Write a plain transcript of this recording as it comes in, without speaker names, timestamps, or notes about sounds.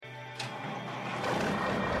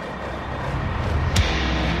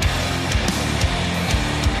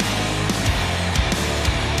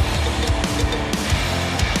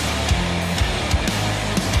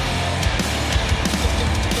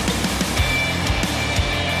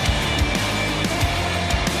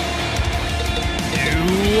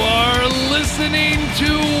listening to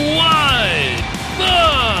What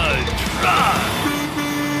the Truck.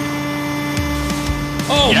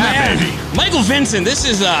 Oh, yeah, man. Baby. Michael Vincent, this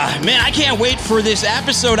is, man, I can't wait for this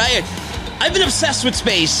episode. I've been obsessed with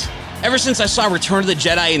space ever since I saw Return of the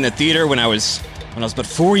Jedi in the theater when I was about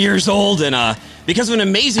 4 years old, and because of an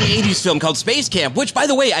amazing 80s film called Space Camp, which, by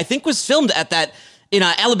the way, I think was filmed at that in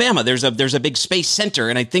Alabama. There's a big space center,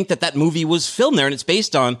 and I think that movie was filmed there, and it's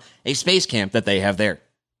based on a space camp that they have there.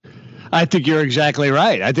 I think you're exactly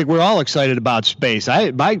right. I think we're all excited about space.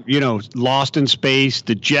 Lost in Space,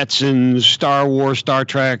 the Jetsons, Star Wars, Star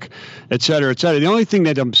Trek, et cetera, et cetera. The only thing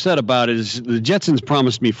that I'm upset about is the Jetsons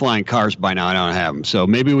promised me flying cars by now. I don't have them. So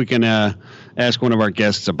maybe we can ask one of our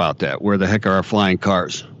guests about that. Where the heck are our flying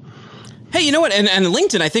cars? Hey, you know what? And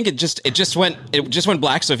LinkedIn, I think it just went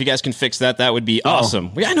black. So if you guys can fix that, that would be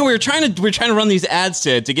awesome. I know we were trying to run these ads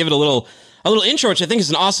to give it a little intro, which I think is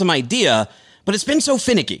an awesome idea. But it's been so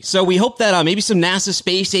finicky. So we hope that maybe some NASA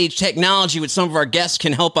space age technology with some of our guests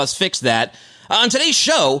can help us fix that. On today's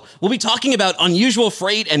show, we'll be talking about unusual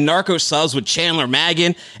freight and narco subs with Chandler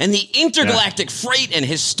Magan and the intergalactic freight and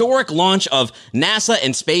historic launch of NASA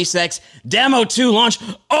and SpaceX Demo-2 launch.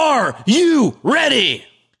 Are you ready?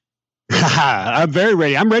 I'm very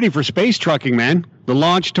ready. I'm ready for space trucking, man. The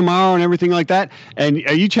launch tomorrow and everything like that. And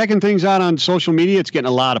are you checking things out on social media? It's getting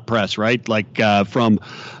a lot of press, right? Like from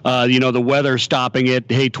the weather stopping it.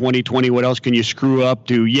 Hey, 2020, what else can you screw up?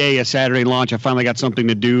 To yay, a Saturday launch. I finally got something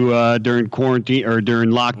to do during quarantine or during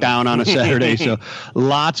lockdown on a Saturday. So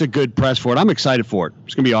lots of good press for it. I'm excited for it.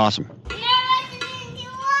 It's going to be awesome.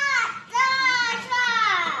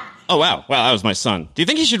 Oh, wow, that was my son. Do you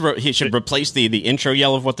think he should replace the intro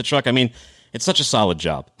yell of What the Truck? I mean, it's such a solid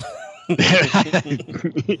job.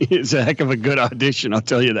 It's a heck of a good audition, I'll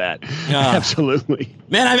tell you that. Absolutely.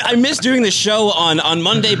 Man, I miss doing this show on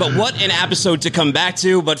Monday, but what an episode to come back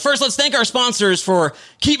to. But first, let's thank our sponsors for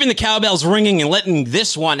keeping the cowbells ringing and letting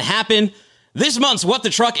this one happen. This month's What the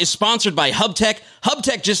Truck is sponsored by HubTech.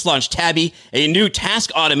 HubTech just launched Tabby, a new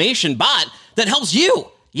task automation bot that helps you.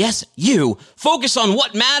 Yes, you. Focus on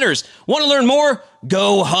what matters. Want to learn more?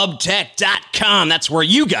 Go hubtech.com. That's where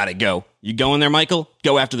you got to go. You going there, Michael?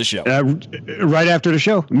 Go after the show. Right after the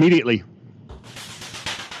show. Immediately.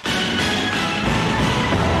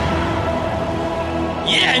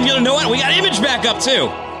 Yeah, and you know what? We got Image back up, too.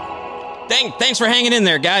 Thanks for hanging in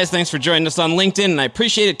there, guys. Thanks for joining us on LinkedIn, and I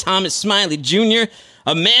appreciate it. Thomas Smiley Jr.,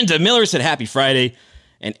 Amanda Miller said happy Friday.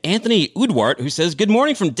 And Anthony Udwart, who says, good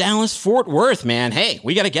morning from Dallas-Fort Worth, man. Hey,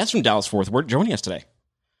 we got a guest from Dallas-Fort Worth joining us today.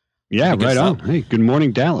 Yeah, right on. Hey, good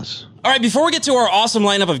morning, Dallas. All right, before we get to our awesome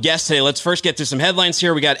lineup of guests today, let's first get to some headlines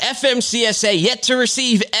here. We got FMCSA yet to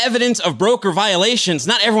receive evidence of broker violations.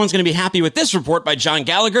 Not everyone's going to be happy with this report by John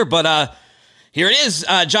Gallagher, but here it is.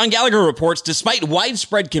 John Gallagher reports, despite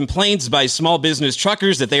widespread complaints by small business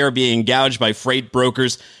truckers that they are being gouged by freight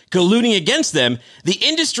brokers colluding against them, the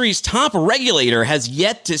industry's top regulator has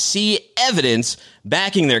yet to see evidence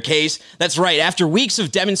backing their case. That's right. After weeks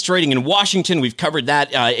of demonstrating in Washington, we've covered that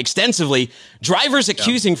extensively, drivers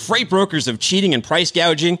accusing freight brokers of cheating and price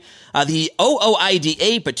gouging. The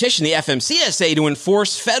OOIDA petitioned the FMCSA to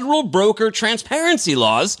enforce federal broker transparency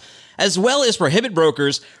laws, as well as prohibit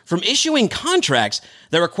brokers from issuing contracts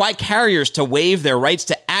that require carriers to waive their rights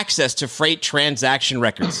to access to freight transaction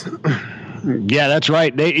records. Yeah, that's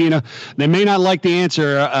right. They may not like the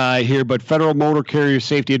answer here, but Federal Motor Carrier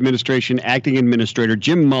Safety Administration Acting Administrator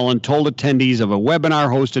Jim Mullen told attendees of a webinar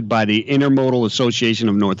hosted by the Intermodal Association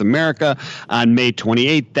of North America on May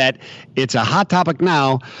 28th that it's a hot topic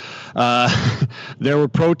now. There were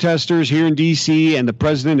protesters here in D.C., and the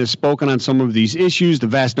president has spoken on some of these issues. The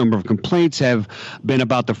vast number of complaints have been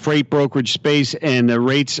about the freight brokerage space, and the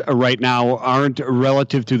rates right now aren't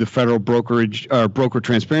relative to the federal broker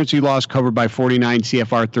transparency laws covered by 49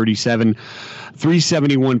 CFR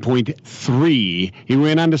 371.3. He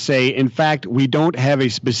went on to say, in fact, we don't have a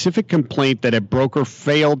specific complaint that a broker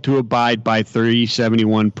failed to abide by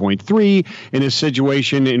 371.3 in a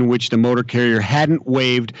situation in which the motor carrier hadn't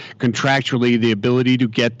waived contractually the ability to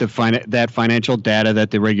get that financial data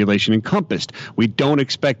that the regulation encompassed. We don't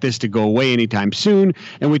expect this to go away anytime soon,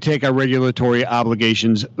 and we take our regulatory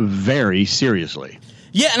obligations very seriously.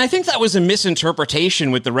 Yeah, and I think that was a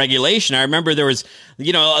misinterpretation with the regulation. I remember there's a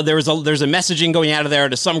messaging going out of there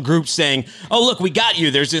to some groups saying, "Oh, look, we got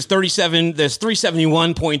you. There's this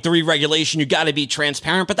 371.3 regulation. You got to be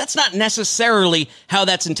transparent." But that's not necessarily how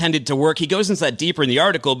that's intended to work. He goes into that deeper in the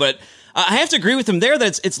article, but I have to agree with him there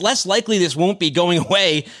that it's less likely this won't be going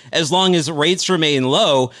away as long as rates remain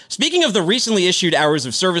low. Speaking of the recently issued hours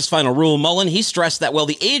of service final rule, Mullen, he stressed that while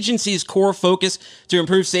the agency's core focus to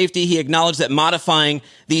improve safety, he acknowledged that modifying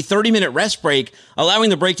the 30-minute rest break, allowing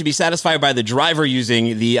the break to be satisfied by the driver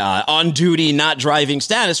using the on-duty, not driving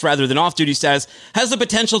status rather than off-duty status, has the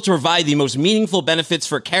potential to provide the most meaningful benefits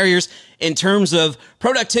for carriers in terms of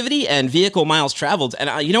productivity and vehicle miles traveled.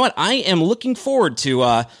 And you know what? I am looking forward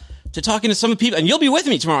to talking to some of the people, and you'll be with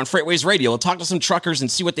me tomorrow on Freightways Radio. We'll talk to some truckers and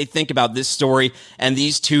see what they think about this story and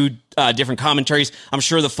these two different commentaries. I'm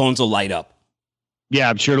sure the phones will light up. Yeah,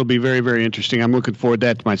 I'm sure it'll be very, very interesting. I'm looking forward to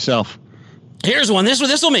that myself. Here's one.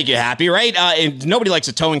 This will make you happy, right? And nobody likes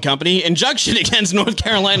a towing company. Injunction against North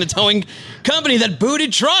Carolina towing company that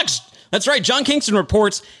booted trucks. That's right. John Kingston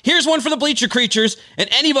reports, here's one for the bleacher creatures and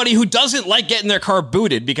anybody who doesn't like getting their car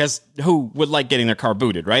booted, because who would like getting their car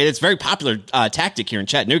booted, right? It's a very popular tactic here in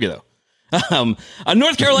Chattanooga, though. A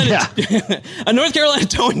North Carolina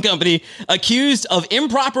towing company accused of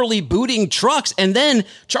improperly booting trucks and then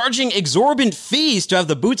charging exorbitant fees to have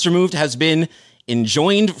the boots removed has been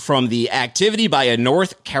enjoined from the activity by a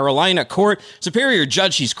North Carolina court. Superior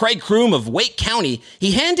Judge, he's Craig Kroom of Wake County.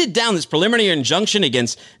 He handed down this preliminary injunction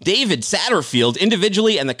against David Satterfield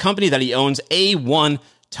individually and the company that he owns, A1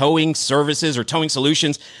 Towing Services or Towing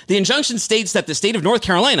Solutions. The injunction states that the state of North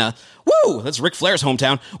Carolina, that's Ric Flair's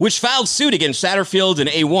hometown, which filed suit against Satterfield and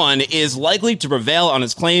A1, is likely to prevail on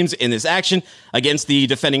its claims in this action against the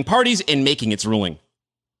defending parties in making its ruling.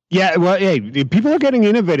 Yeah, well, hey, people are getting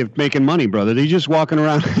innovative making money, brother. They're just walking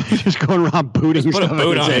around, just going around booting just stuff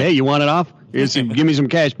and say, hey, you want it off? Give me some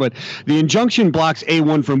cash. But the injunction blocks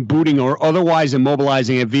A1 from booting or otherwise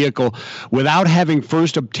immobilizing a vehicle without having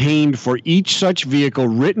first obtained for each such vehicle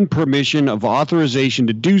written permission of authorization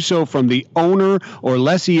to do so from the owner or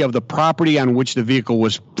lessee of the property on which the vehicle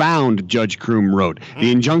was found, Judge Kroom wrote.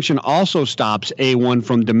 The injunction also stops A1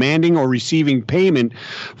 from demanding or receiving payment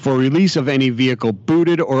for release of any vehicle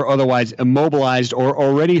booted or otherwise immobilized or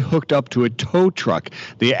already hooked up to a tow truck.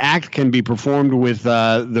 The act can be performed with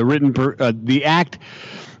the act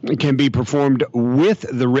can be performed with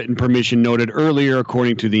the written permission noted earlier,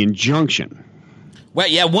 according to the injunction. Well,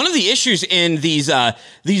 yeah, one of the issues in these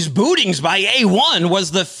bootings by A1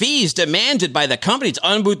 was the fees demanded by the company to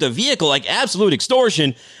unboot the vehicle, like absolute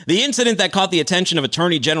extortion. The incident that caught the attention of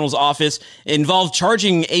Attorney General's office involved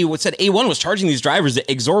charging A1 was charging these drivers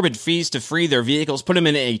exorbitant fees to free their vehicles, put them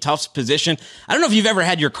in a tough position. I don't know if you've ever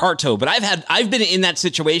had your car towed, but I've been in that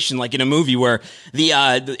situation, like in a movie where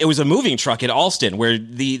it was a moving truck in Alston, where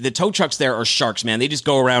the tow trucks there are sharks, man. They just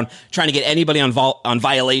go around trying to get anybody on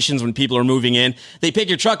violations when people are moving in. They pick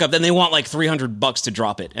your truck up, then they want like $300 to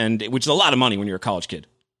drop it, which is a lot of money when you're a college kid.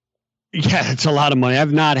 Yeah, it's a lot of money.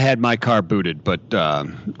 I've not had my car booted, but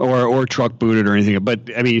or truck booted or anything. But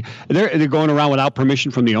I mean, they're going around without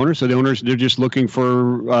permission from the owner. So the owners, they're just looking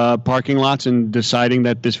for parking lots and deciding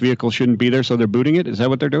that this vehicle shouldn't be there, so they're booting it. Is that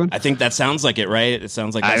what they're doing? I think that sounds like it, right? It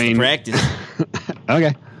sounds like that's the practice.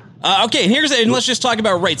 Okay. Okay, and let's just talk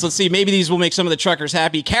about rates. Let's see, maybe these will make some of the truckers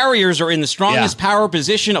happy. Carriers are in the strongest power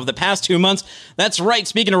position of the past 2 months. That's right.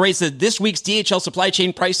 Speaking of rates, this week's DHL Supply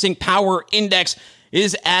Chain Pricing Power Index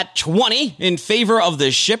is at 20 in favor of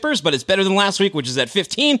the shippers, but it's better than last week, which is at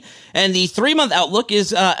 15. And the 3-month outlook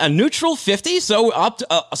is a neutral 50, so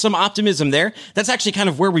some optimism there. That's actually kind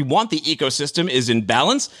of where we want the ecosystem, is in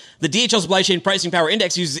balance. The DHL Supply Chain Pricing Power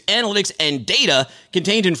Index uses analytics and data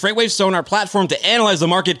contained in Freightwave's Sonar platform to analyze the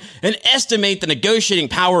market and estimate the negotiating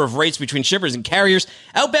power of rates between shippers and carriers.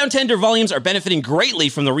 Outbound tender volumes are benefiting greatly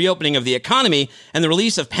from the reopening of the economy and the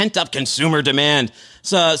release of pent-up consumer demand.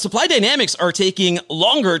 So supply dynamics are taking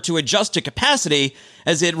longer to adjust to capacity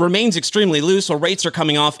as it remains extremely loose, so rates are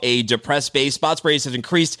coming off a depressed base. Spot sprays have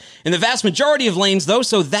increased in the vast majority of lanes, though,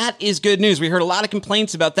 so that is good news. We heard a lot of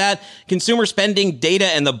complaints about that. Consumer spending data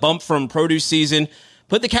and the bump from produce season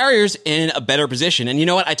put the carriers in a better position. And you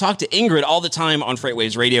know what? I talk to Ingrid all the time on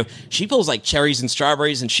Freightways Radio. She pulls like cherries and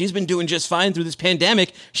strawberries, and she's been doing just fine through this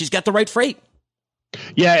pandemic. She's got the right freight.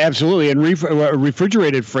 Yeah, absolutely. And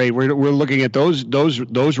refrigerated freight, we're looking at those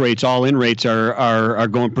rates. All in rates are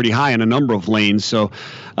going pretty high in a number of lanes. So,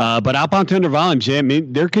 but outbound tender volumes, I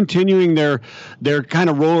mean, they're continuing their kind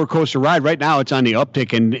of roller coaster ride. Right now, it's on the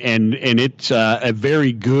uptick, and it's a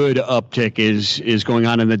very good uptick is going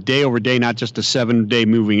on. And the day over day, not just the 7-day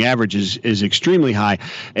moving average, is extremely high.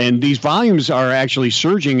 And these volumes are actually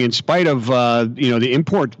surging in spite of the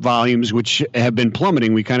import volumes, which have been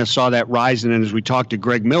plummeting. We kind of saw that rise, and then as we talked talked to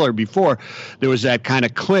Greg Miller before, there was that kind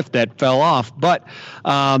of cliff that fell off. But,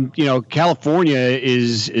 California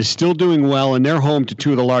is still doing well, and they're home to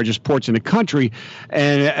two of the largest ports in the country,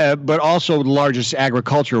 and but also the largest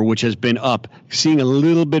agriculture, which has been up. Seeing a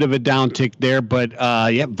little bit of a downtick there, but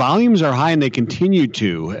volumes are high and they continue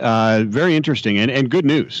to. Very interesting and good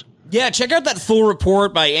news. Yeah, check out that full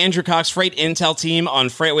report by Andrew Cox, Freight Intel team on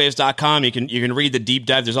freightwaves.com. You can read the deep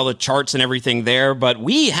dive. There's all the charts and everything there. But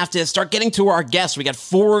we have to start getting to our guests. We got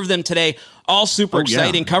 4 of them today, all super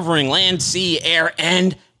exciting, covering land, sea, air,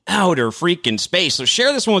 and outer freaking space. So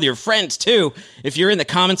share this one with your friends, too. If you're in the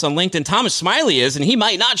comments on LinkedIn, Thomas Smiley is, and he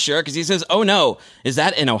might not share because he says, oh, no, is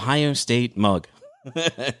that an Ohio State mug?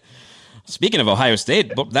 Speaking of Ohio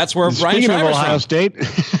State, that's where Brian Speaking of Ohio from. State.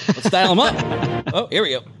 Let's dial him up. Oh, here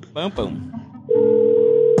we go. Boom, boom.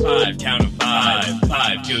 5, count of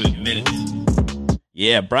 5 good minutes.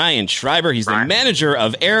 Yeah, Brian Schreiber. He's the manager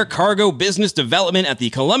of air cargo business development at the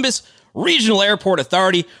Columbus Regional Airport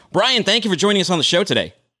Authority. Brian, thank you for joining us on the show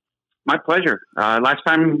today. My pleasure. Last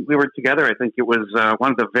time we were together, I think it was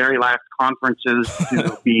one of the very last conferences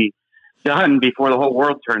to be done before the whole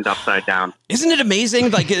world turned upside down. Isn't it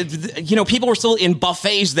amazing? Like, people were still in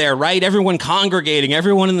buffets there, right? Everyone congregating,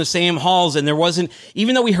 everyone in the same halls. And there wasn't,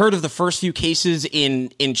 even though we heard of the first few cases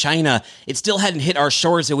in China, it still hadn't hit our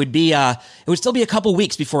shores. It would still be a couple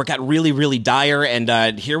weeks before it got really, really dire.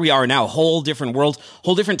 And here we are now, whole different world,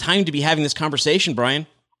 whole different time to be having this conversation, Brian.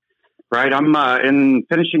 Right. I'm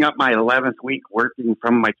finishing up my 11th week working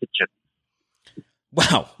from my kitchen.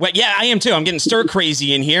 Wow. Well, yeah, I am too. I'm getting stir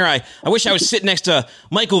crazy in here. I wish I was sitting next to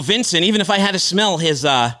Michael Vincent, even if I had to smell his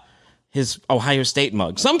Ohio State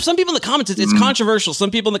mug. Some people in the comments, it's controversial. Some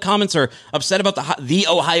people in the comments are upset about the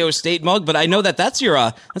Ohio State mug, but I know that's your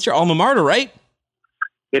alma mater, right?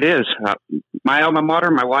 It is. My alma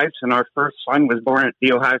mater, my wife's, and our first son was born at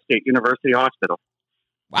the Ohio State University Hospital.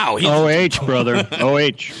 Wow. OH, brother.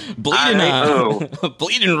 OH.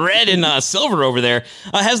 Bleeding red and silver over there.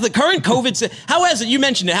 Has the current COVID... You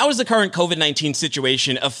mentioned it. How has the current COVID-19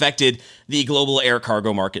 situation affected the global air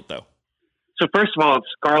cargo market, though? So first of all, it's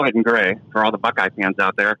scarlet and gray for all the Buckeye fans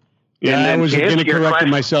out there. Yeah, I was going to correct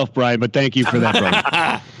myself, Brian, but thank you for that,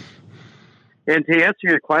 brother. And to answer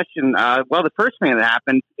your question, the first thing that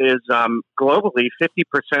happened is globally,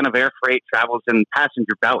 50% of air freight travels in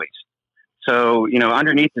passenger bellies. So,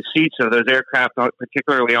 underneath the seats of those aircraft,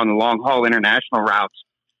 particularly on the long-haul international routes,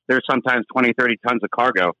 there's sometimes 20, 30 tons of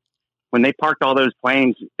cargo. When they parked all those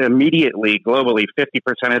planes, immediately, globally,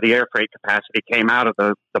 50% of the air freight capacity came out of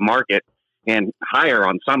the market and higher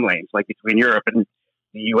on some lanes, like between Europe and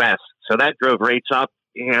the U.S. So that drove rates up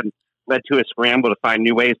and led to a scramble to find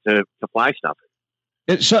new ways to fly stuff.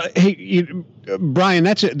 So, hey, Brian,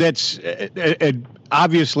 that's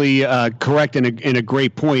obviously correct and a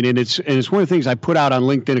great point, and it's one of the things I put out on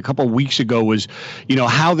LinkedIn a couple of weeks ago was,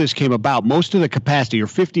 how this came about. Most of the capacity, or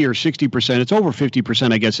 50 or 60%, it's over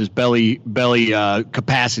 50%, I guess, is belly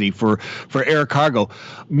capacity for air cargo.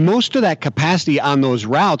 Most of that capacity on those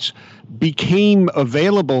routes became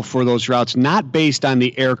available for those routes, not based on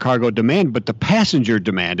the air cargo demand, but the passenger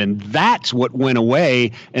demand. And that's what went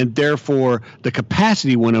away. And therefore the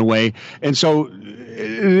capacity went away. And so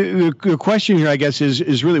the question here, I guess,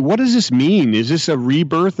 is really, what does this mean? Is this a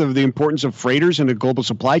rebirth of the importance of freighters in the global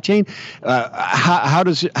supply chain? How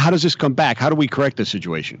does this come back? How do we correct this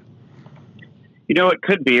situation? It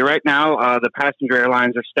could be. Right now, the passenger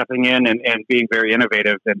airlines are stepping in and being very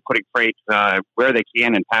innovative and putting freight where they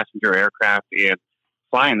can in passenger aircraft and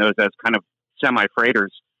flying those as kind of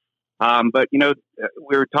semi-freighters. But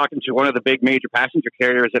we were talking to one of the big major passenger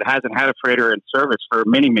carriers that hasn't had a freighter in service for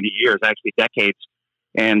many, many years, actually decades.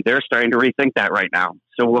 And they're starting to rethink that right now.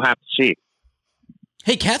 So we'll have to see.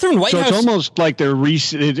 Hey, Catherine Whitehouse. So it's almost like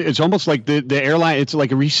it's almost like the airline, it's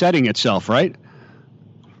like resetting itself, right?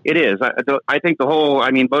 It is. I think both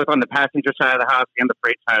on the passenger side of the house and the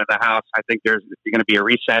freight side of the house, I think there's going to be a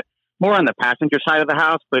reset more on the passenger side of the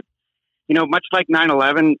house. But, much like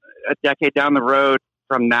 9/11, a decade down the road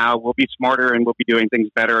from now, we'll be smarter and we'll be doing things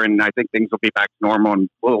better. And I think things will be back to normal and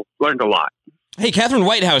we'll learn a lot. Hey, Catherine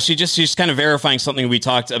Whitehouse, she's kind of verifying something we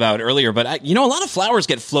talked about earlier, but a lot of flowers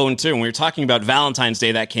get flown too. And we were talking about Valentine's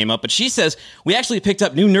Day, that came up, but she says we actually picked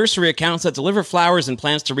up new nursery accounts that deliver flowers and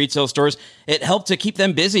plants to retail stores. It helped to keep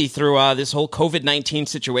them busy through this whole COVID-19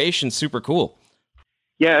 situation. Super cool.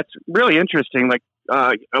 Yeah, it's really interesting. Like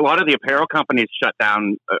a lot of the apparel companies shut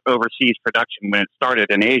down overseas production when it started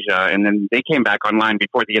in Asia, and then they came back online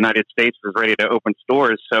before the United States was ready to open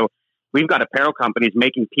stores. So we've got apparel companies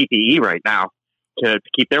making PPE right now to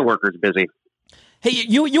keep their workers busy. Hey,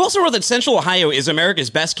 you also wrote that Central Ohio is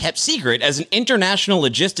America's best kept secret as an international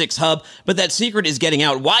logistics hub, but that secret is getting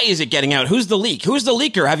out. Why is it getting out? Who's the leak? Who's the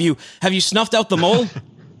leaker? Have you snuffed out the mole?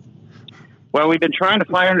 Well, we've been trying to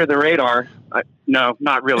fly under the radar. No,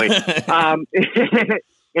 not really.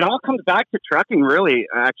 It all comes back to trucking, really.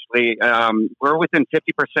 Actually, we're within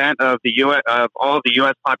 50% of the U.S. of all of the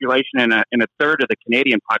U.S. population, and a third of the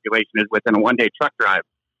Canadian population is within a one-day truck drive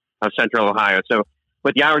of Central Ohio. So,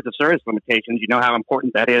 with the hours of service limitations, you know how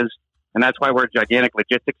important that is, and that's why we're a gigantic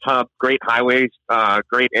logistics hub. Great highways,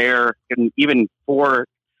 great air, and even 4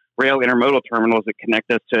 rail intermodal terminals that connect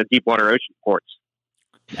us to deep water ocean ports.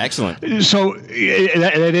 Excellent. So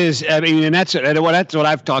that is, I mean, and that's what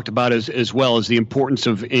I've talked about as well as the importance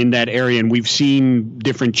of in that area. And we've seen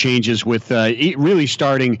different changes with really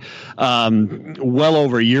starting well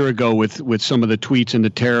over a year ago with some of the tweets and the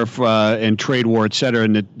tariff and trade war, et cetera,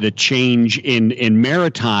 and the change in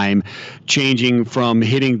maritime changing from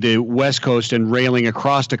hitting the West Coast and railing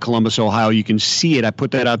across to Columbus, Ohio. You can see it. I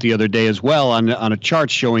put that out the other day as well on a chart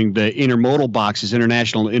showing the intermodal boxes,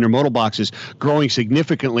 international intermodal boxes growing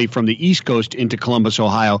significantly from the East Coast into Columbus,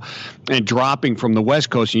 Ohio, and dropping from the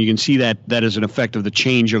West Coast. And you can see that is an effect of the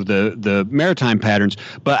change of the maritime patterns.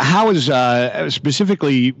 But how is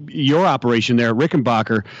specifically your operation there at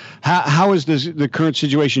Rickenbacker, how is the current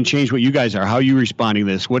situation changed what you guys are? How are you responding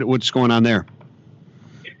to this? What's going on there?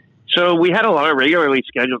 So we had a lot of regularly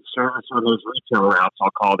scheduled service on those retail routes,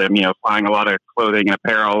 I'll call them, flying a lot of clothing and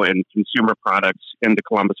apparel and consumer products into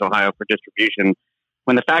Columbus, Ohio for distribution.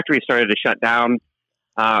 When the factory started to shut down,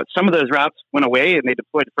 some of those routes went away, and they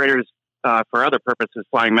deployed freighters for other purposes,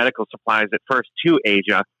 flying medical supplies at first to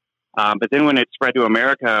Asia. But then when it spread to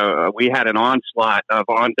America, we had an onslaught of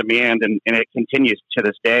on-demand, and it continues to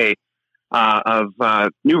this day, of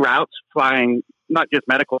new routes flying not just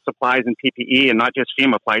medical supplies and PPE and not just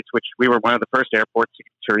FEMA flights, which we were one of the first airports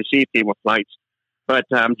to receive FEMA flights, but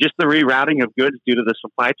just the rerouting of goods due to the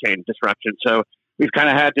supply chain disruption. So we've kind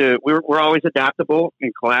of had to, we're always adaptable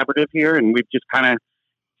and collaborative here, and we've just kind of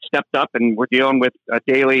stepped up, and we're dealing with a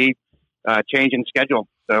daily change in schedule.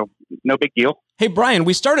 So no big deal. Hey, Brian,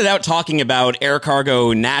 we started out talking about Air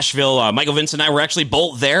Cargo Nashville. Michael Vince and I were actually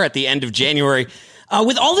both there at the end of January.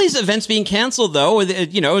 With all these events being canceled, though,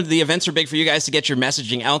 the events are big for you guys to get your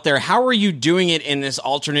messaging out there. How are you doing it in this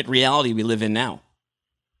alternate reality we live in now?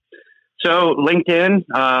 So LinkedIn,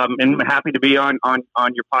 and I'm happy to be on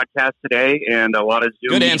your podcast today, and a lot of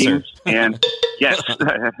Zoom meetings. Answer. And yes,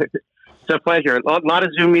 it's a pleasure. A lot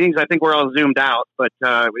of Zoom meetings. I think we're all zoomed out, but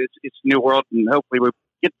it's a new world, and hopefully we'll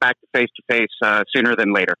get back to face-to-face sooner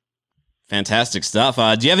than later. Fantastic stuff.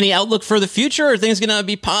 Do you have any outlook for the future? Are things going to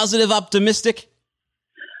be positive, optimistic?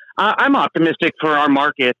 I'm optimistic for our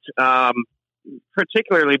market,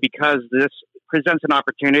 particularly because this presents an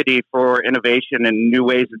opportunity for innovation and new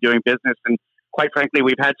ways of doing business. And quite frankly,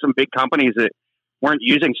 we've had some big companies that weren't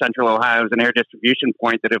using Central Ohio as an air distribution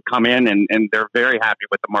point that have come in, and they're very happy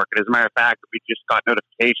with the market. As a matter of fact, we just got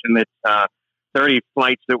notification that 30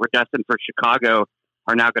 flights that were destined for Chicago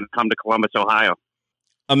are now going to come to Columbus, Ohio.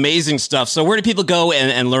 Amazing stuff. So where do people go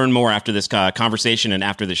and learn more after this conversation and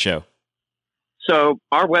after the show? So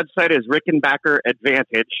our website is Rickenbacker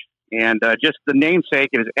Advantage, and just the namesake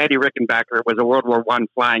is Eddie Rickenbacker was a World War I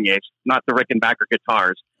flying ace, not the Rickenbacker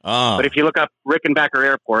guitars. Oh. But if you look up Rickenbacker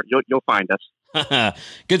Airport, you'll find us.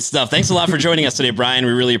 Good stuff. Thanks a lot for joining us today, Brian.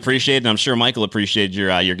 We really appreciate it, and I'm sure Michael appreciated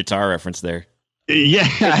your guitar reference there. Yeah,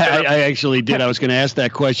 I actually did. I was going to ask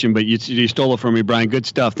that question, but you stole it from me, Brian. Good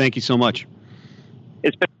stuff. Thank you so much.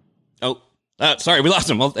 It's been. Sorry, we lost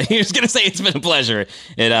him. Well, he was going to say it's been a pleasure.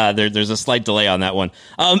 There's a slight delay on that one.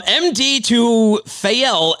 MD to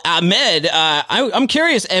Fael Ahmed. I'm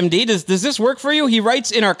curious, MD, does this work for you? He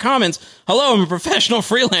writes in our comments, "Hello, I'm a professional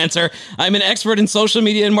freelancer. I'm an expert in social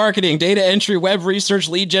media and marketing, data entry, web research,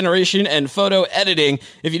 lead generation, and photo editing.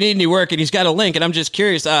 If you need any work," and he's got a link, and I'm just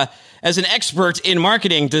curious, as an expert in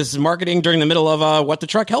marketing, does marketing during the middle of What the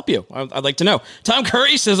Truck help you? I'd like to know. Tom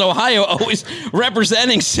Curry says, Ohio, always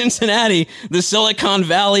representing Cincinnati, the Silicon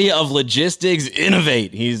Valley of logistics.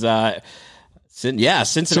 Innovate. He's, Cincinnati.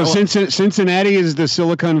 So Cincinnati is the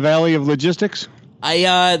Silicon Valley of logistics?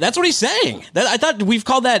 That's what he's saying. I thought we've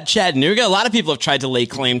called that Chattanooga. A lot of people have tried to lay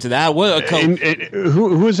claim to that.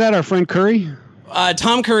 Who is that? Our friend Curry?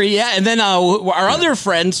 Tom Curry, yeah, and then our other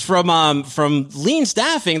friends from Lean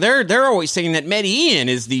Staffing, they're always saying that Medellin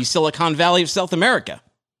is the Silicon Valley of South America.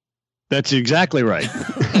 That's exactly right.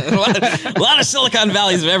 a lot of Silicon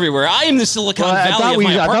Valleys everywhere. I am the Silicon Valley of my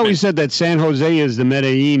apartment. I thought we said that San Jose is the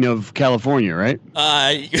Medellin of California, right?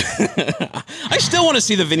 I still want to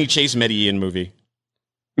see the Vinny Chase Medellin movie.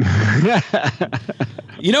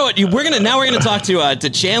 You know what? We're gonna talk to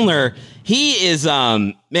Chandler. He is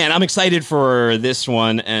man. I'm excited for this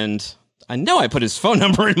one, and I know I put his phone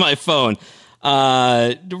number in my phone.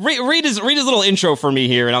 Read his little intro for me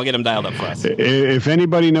here, and I'll get him dialed up for us. If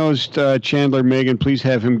anybody knows Chandler Megan, please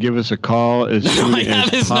have him give us a call as soon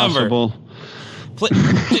as possible. Number.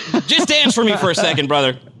 Just dance for me for a second,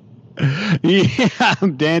 brother. Yeah,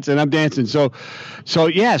 I'm dancing. So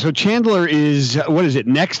Chandler is, what is it?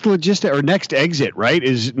 Next Logistic or Next Exit, right?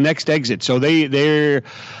 Is Next Exit. So they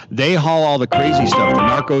haul all the crazy stuff, the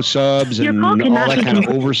narco subs and all that kind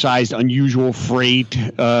of oversized, unusual freight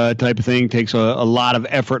type of thing. Takes a lot of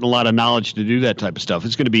effort and a lot of knowledge to do that type of stuff.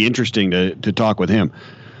 It's going to be interesting to talk with him.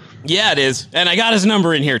 Yeah, it is. And I got his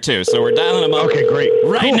number in here, too, so we're dialing him up. Okay, great.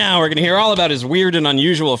 Right now, we're going to hear all about his weird and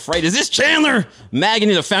unusual freight. Is this Chandler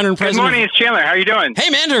Magany, the founder and president? Good morning, it's Chandler. How are you doing?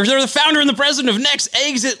 Hey, man, they're the founder and the president of Next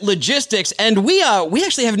Exit Logistics, and we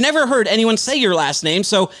actually have never heard anyone say your last name,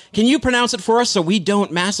 so can you pronounce it for us so we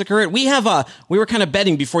don't massacre it? We were kind of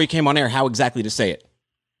betting before you came on air how exactly to say it.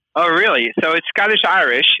 Oh, really? So it's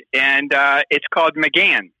Scottish-Irish, and it's called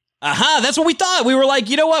McGann. That's what we thought. We were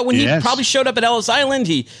like, you know what? When he probably showed up at Ellis Island,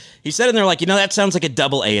 he said in there like, that sounds like a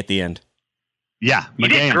double A at the end. Yeah, you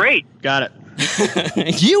did great. Got it.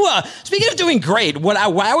 You speaking of doing great, what I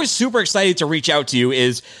was super excited to reach out to you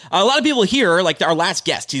is a lot of people here, like our last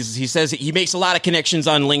guest. He says he makes a lot of connections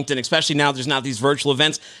on LinkedIn, especially now there's not these virtual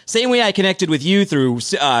events. Same way I connected with you through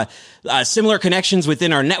similar connections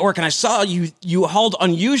within our network, and I saw you hauled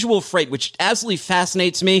unusual freight, which absolutely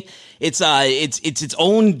fascinates me. It's its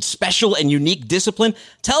own special and unique discipline.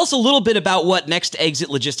 Tell us a little bit about what Next Exit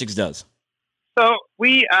Logistics does. So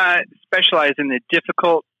we specialize in the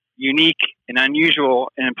difficult, unique, and unusual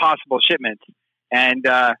and impossible shipments. And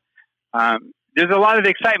there's a lot of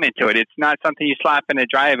excitement to it. It's not something you slap in a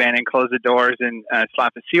dry van and close the doors and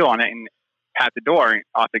slap a seal on it and pat the door and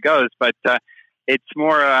off it goes. But it's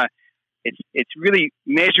more, it's really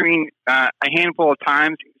measuring a handful of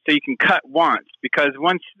times so you can cut once. Because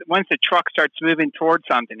once the truck starts moving towards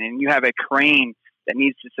something and you have a crane that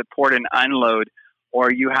needs to support an unload, or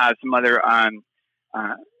you have some other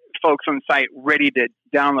folks on site ready to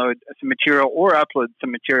download some material or upload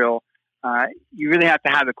some material, you really have to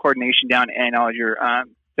have the coordination down and all your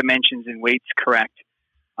dimensions and weights correct.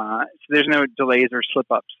 So there's no delays or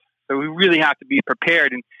slip-ups. So we really have to be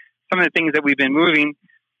prepared. And some of the things that we've been moving,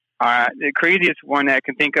 the craziest one that I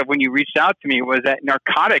can think of when you reached out to me was that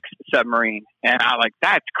narcotics submarine. And I was like,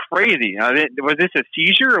 that's crazy. Was this a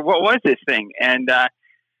seizure or what was this thing? And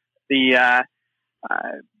the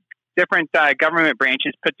different government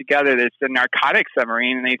branches put together this narcotic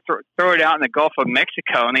submarine, and they throw it out in the Gulf of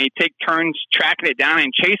Mexico, and they take turns tracking it down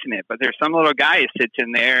and chasing it. But there's some little guy who sits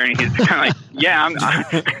in there, and he's kind of like, "Yeah,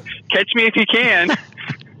 catch me if you can."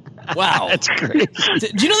 Wow, that's great.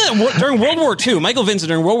 Do you know that during World War II, Michael Vincent,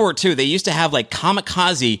 during World War II, they used to have like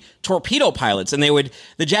kamikaze torpedo pilots, and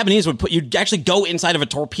the Japanese would you'd actually go inside of a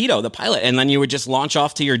torpedo, the pilot, and then you would just launch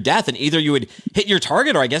off to your death, and either you would hit your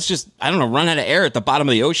target, or I guess just, I don't know, run out of air at the bottom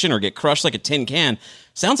of the ocean, or get crushed like a tin can.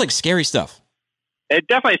 Sounds like scary stuff. It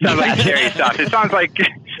definitely sounds like scary stuff. It sounds like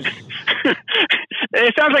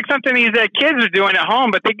something these kids are doing at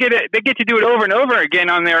home, but they get to do it over and over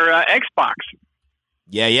again on their Xbox.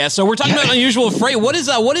 Yeah. So we're talking about unusual freight. What is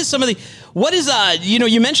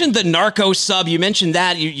you mentioned the narco sub. You mentioned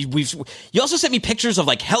that you also sent me pictures of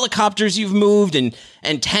like helicopters you've moved and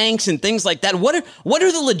tanks and things like that. What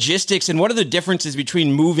are the logistics and what are the differences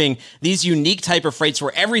between moving these unique type of freights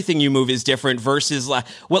where everything you move is different versus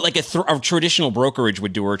what like a traditional brokerage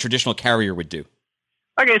would do or a traditional carrier would do?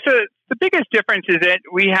 Okay, so the biggest difference is that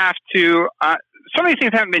we have to. Some of these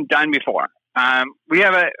things haven't been done before. We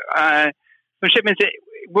have some shipments that,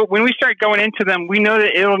 when we start going into them, we know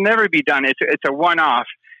that it'll never be done. It's a one-off,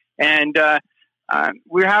 and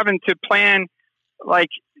we're having to plan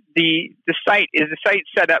like the site. Is the site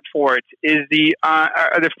set up for it?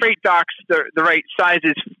 Are the freight docks the right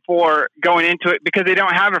sizes for going into it, because they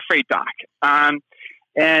don't have a freight dock?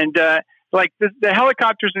 Like the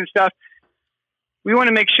helicopters and stuff, we want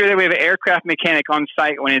to make sure that we have an aircraft mechanic on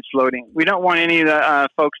site when it's loading. We don't want any of the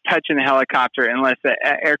folks touching the helicopter unless the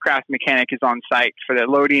aircraft mechanic is on site for the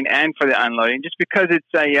loading and for the unloading, just because it's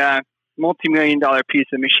a multi-million-dollar piece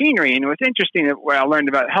of machinery. And what's interesting, what I learned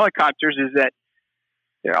about helicopters, is that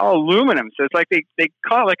they're all aluminum. So it's like they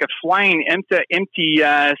call it like a flying empty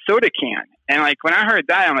soda can. And like when I heard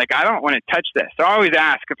that, I'm like, I don't want to touch this. So I always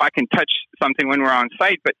ask if I can touch something when we're on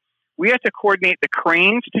site, but we have to coordinate the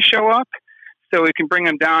cranes to show up, so we can bring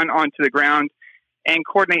them down onto the ground, and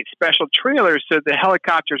coordinate special trailers so the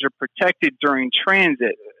helicopters are protected during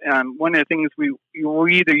transit. one of the things we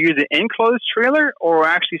either use an enclosed trailer or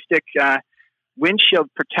actually stick windshield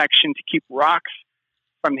protection to keep rocks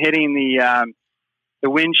from hitting the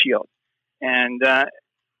windshield. And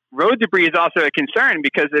road debris is also a concern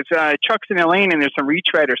because if truck's in a lane and there's some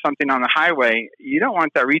retread or something on the highway, you don't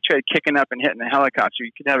want that retread kicking up and hitting the helicopter.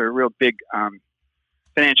 You could have a real big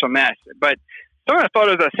financial mess. But some of the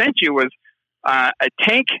photos I sent you was a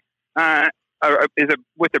tank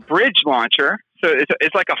with a bridge launcher. So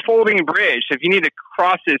it's like a folding bridge. So if you need to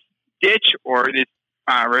cross this ditch or this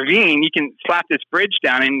ravine, you can slap this bridge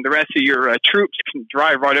down and the rest of your troops can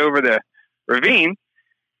drive right over the ravine.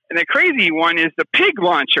 And the crazy one is the pig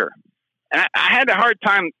launcher. And I had a hard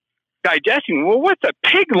time digesting, well, what's a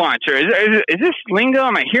pig launcher? Is this lingo?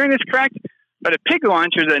 Am I hearing this correct? But a pig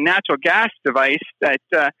launcher is a natural gas device that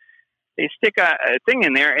they stick a thing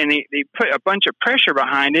in there and they put a bunch of pressure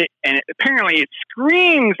behind it. And apparently it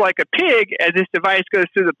screams like a pig as this device goes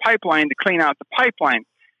through the pipeline to clean out the pipeline.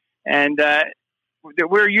 And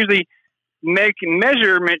we're usually making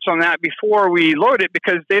measurements on that before we load it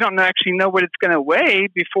because they don't actually know what it's going to weigh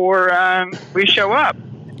before we show up.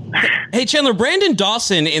 Hey, Chandler, Brandon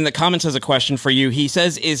Dawson in the comments has a question for you. He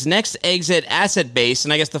says, is next exit asset-based?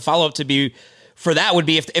 And I guess the follow-up to be for that would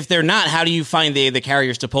be, if they're not, how do you find the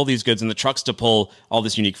carriers to pull these goods and the trucks to pull all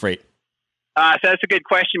this unique freight? So that's a good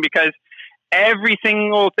question because every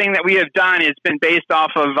single thing that we have done has been based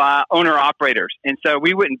off of owner-operators. And so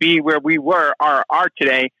we wouldn't be where we are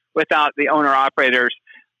today without the owner-operators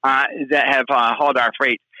that have hauled our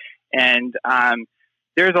freight. And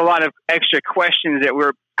there's a lot of extra questions that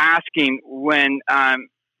we're asking when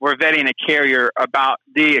we're vetting a carrier about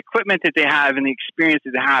the equipment that they have and the experience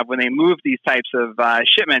that they have when they move these types of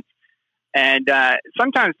shipments. And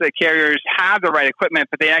sometimes the carriers have the right equipment,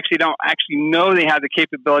 but they actually don't know they have the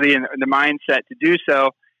capability and the mindset to do so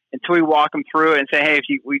until we walk them through it and say, hey, if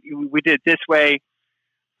we did it this way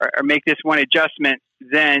or make this one adjustment,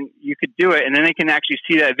 then you could do it. And then they can actually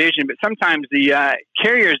see that vision. But sometimes the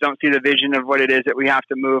carriers don't see the vision of what it is that we have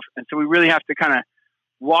to move. And so we really have to kind of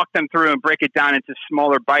walk them through and break it down into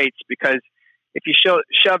smaller bites because if you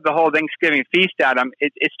shove the whole Thanksgiving feast at them,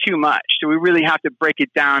 it's too much. So we really have to break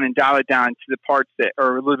it down and dial it down to the parts that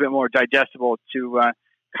are a little bit more digestible to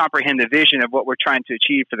comprehend the vision of what we're trying to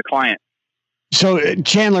achieve for the client. So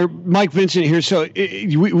Chandler, Mike Vincent here. So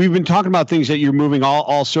we've been talking about things that you're moving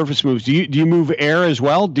all surface moves. Do you move air as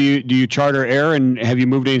well? Do you charter air, and have you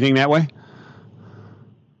moved anything that way?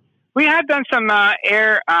 We have done some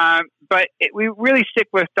air, but we really stick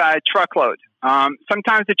with truckload.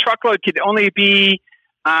 Sometimes the truckload could only be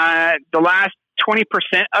the last 20%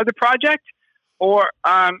 of the project, or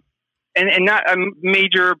and not a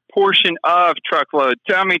major portion of truckload.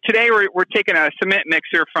 So, I mean, today we're taking a cement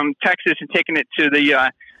mixer from Texas and taking it to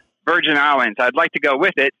the Virgin Islands. I'd like to go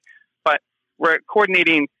with it, but we're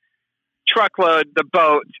coordinating truckload, the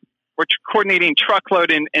boat. We're coordinating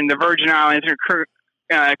truckload in the Virgin Islands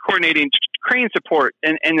and coordinating crane support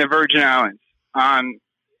in the Virgin Islands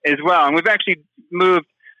as well. And we've actually moved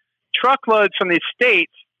truckloads from the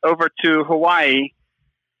States over to Hawaii.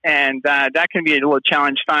 And that can be a little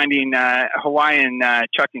challenge finding Hawaiian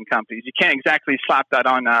trucking companies. You can't exactly slap that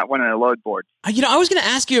on one of the load boards. I was going to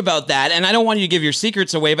ask you about that, and I don't want you to give your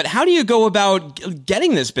secrets away, but how do you go about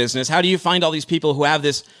getting this business? How do you find all these people who have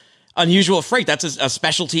this unusual freight? That's a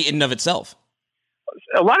specialty in and of itself.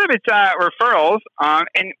 A lot of it's referrals,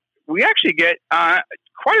 and we actually get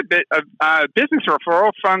quite a bit of business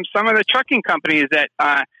referral from some of the trucking companies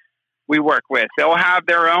that we work with. They'll have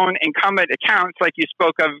their own incumbent accounts, like you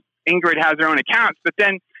spoke of. Ingrid has their own accounts, but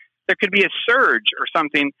then there could be a surge or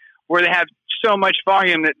something where they have so much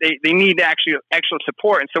volume that they need extra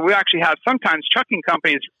support. And so we actually have sometimes trucking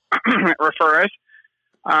companies refer us.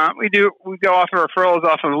 We go off of referrals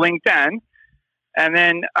off of LinkedIn, and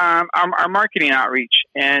then our marketing outreach.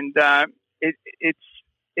 And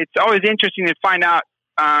it's always interesting to find out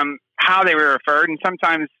how they were referred. And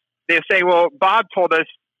sometimes they say, "Well, Bob told us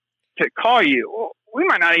to call you." Well, we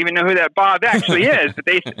might not even know who that Bob actually is, but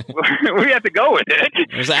we have to go with it.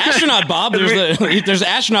 There's the astronaut Bob. There's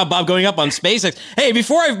astronaut Bob going up on SpaceX. Hey,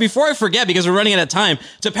 before I forget, because we're running out of time,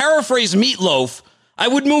 to paraphrase Meatloaf, I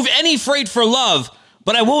would move any freight for love,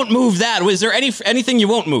 but I won't move that. Was there anything you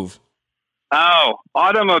won't move? Oh,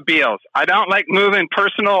 automobiles. I don't like moving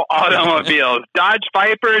personal automobiles. Dodge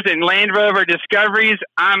Vipers and Land Rover Discoveries,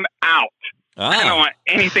 I'm out. I don't want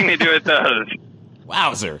anything to do with those.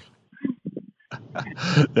 Wowzer.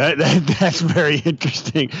 That's very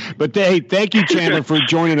interesting. But hey, thank you, Chandler, for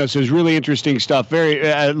joining us. It was really interesting stuff.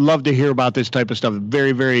 I'd love to hear about this type of stuff.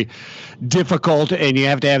 Very, very difficult, and you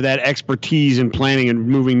have to have that expertise in planning and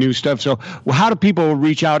moving new stuff. So, how do people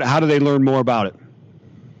reach out? How do they learn more about it?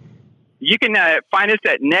 You can find us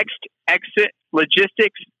at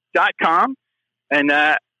nextexitlogistics.com, and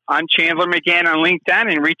I'm Chandler McGann on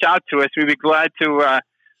LinkedIn, and reach out to us. We'd be glad to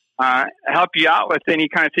help you out with any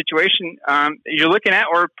kind of situation you're looking at,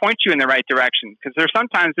 or point you in the right direction. Because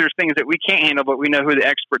sometimes there's things that we can't handle, but we know who the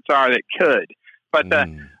experts are that could. But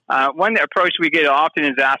one approach we get often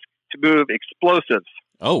is asked to move explosives.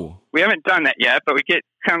 Oh. We haven't done that yet, but we get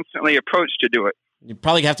constantly approached to do it. You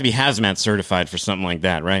probably have to be hazmat certified for something like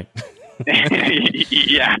that, right?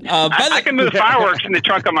 Yeah. I can move fireworks in the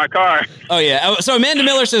trunk of my car. Oh, yeah. So Amanda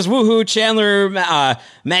Miller says, woohoo. Chandler,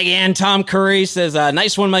 Megan, Tom Curry says,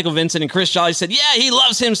 nice one, Michael Vincent. And Chris Jolly said, yeah, he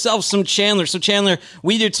loves himself some Chandler. So, Chandler,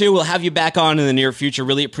 we do too. We'll have you back on in the near future.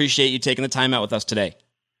 Really appreciate you taking the time out with us today.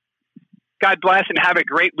 God bless and have a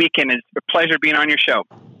great weekend. It's a pleasure being on your show.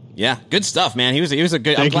 Yeah, good stuff, man. He was a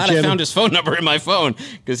good. I'm glad I found his phone number in my phone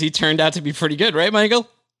because he turned out to be pretty good, right, Michael?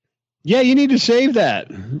 Yeah, you need to save that.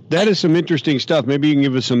 That is some interesting stuff. Maybe you can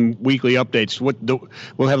give us some weekly updates.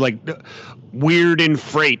 We'll have like weird in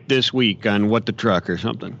freight this week on What the Truck or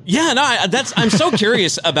something. Yeah, no, I'm so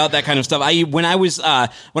curious about that kind of stuff. When I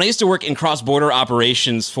used to work in cross-border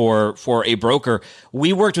operations for a broker,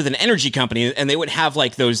 we worked with an energy company, and they would have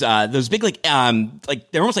like those big like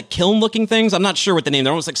they're almost like kiln looking things. I'm not sure what the name.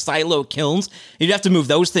 They're almost like silo kilns. You'd have to move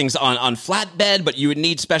those things on flatbed, but you would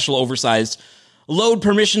need special oversized load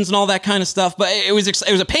permissions and all that kind of stuff. But it was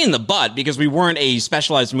a pain in the butt because we weren't a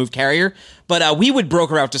specialized move carrier. But we would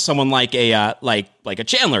broker out to someone like a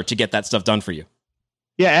Chandler to get that stuff done for you.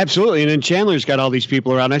 Yeah, absolutely. And then Chandler's got all these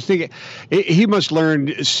people around. I think he must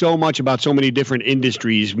learn so much about so many different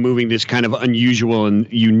industries, moving this kind of unusual and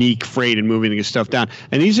unique freight and moving this stuff down.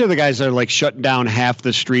 And these are the guys that are like shutting down half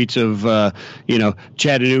the streets of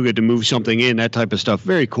Chattanooga to move something in, that type of stuff.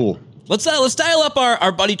 Very cool. Let's dial up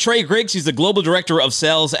our buddy Trey Griggs. He's the global director of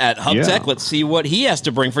sales at HubTech. Yeah. Let's see what he has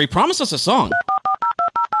to bring for. He promised us a song.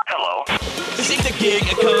 Hello. This is the gig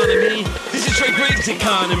economy. This is Trey Griggs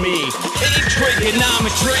economy. It ain't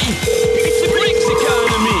trigonometry. It's the Griggs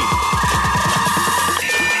economy.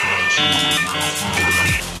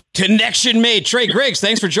 Connection made. Trey Griggs,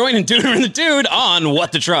 thanks for joining Dooner and the Dude on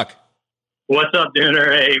What the Truck. What's up,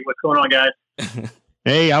 Dooner? Hey, what's going on, guys?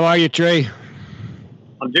 Hey, how are you, Trey?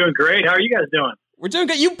 I'm doing great. How are you guys doing? We're doing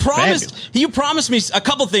good. You promised me a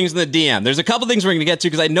couple things in the DM. There's a couple things we're going to get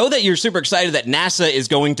to because I know that you're super excited that NASA is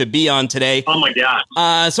going to be on today. Oh my God.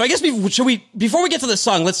 So I guess before we get to the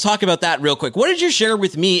song, let's talk about that real quick. What did you share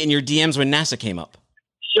with me in your DMs when NASA came up?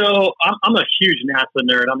 So I'm a huge NASA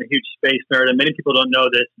nerd. I'm a huge space nerd, and many people don't know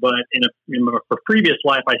this, but in a previous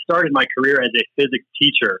life, I started my career as a physics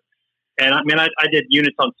teacher. And I did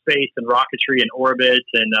units on space and rocketry and orbits,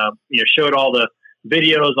 and showed all the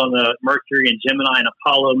videos on the Mercury and Gemini and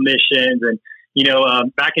Apollo missions. And,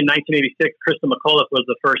 back in 1986, Krista McAuliffe was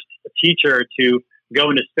the first teacher to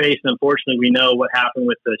go into space. And unfortunately, we know what happened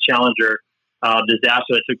with the Challenger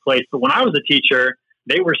disaster that took place. But when I was a teacher,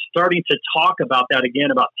 they were starting to talk about that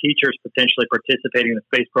again, about teachers potentially participating in the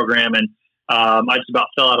space program. And I just about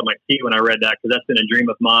fell out of my seat when I read that, because that's been a dream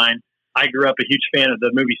of mine. I grew up a huge fan of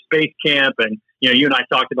the movie Space Camp, and you and I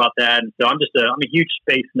talked about that. And so I'm a huge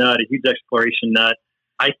space nut, a huge exploration nut.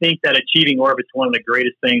 I think that achieving orbit is one of the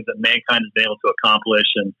greatest things that mankind has been able to accomplish.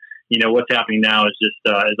 And what's happening now is just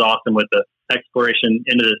is awesome with the exploration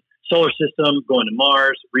into the solar system, going to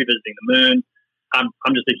Mars, revisiting the moon. I'm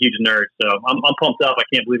just a huge nerd, so I'm pumped up. I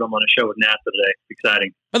can't believe I'm on a show with NASA today. It's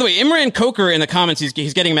exciting. By the way, Imran Coker in the comments,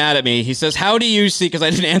 he's getting mad at me. He says, how do you see, because I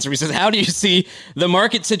didn't answer, he says, how do you see the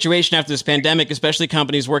market situation after this pandemic, especially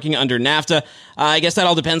companies working under NAFTA? I guess that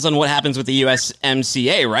all depends on what happens with the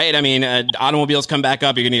USMCA, right? I mean, automobiles come back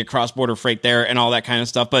up, you're going to get cross-border freight there and all that kind of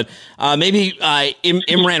stuff. But maybe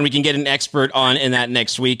Imran, we can get an expert on in that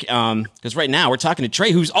next week, because right now we're talking to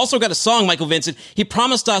Trey, who's also got a song, Michael Vincent. He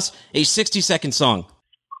promised us a 60-second song.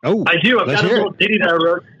 Oh, I do. I've got a little ditty that I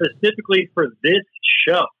wrote specifically for this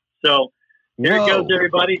show. So here it goes,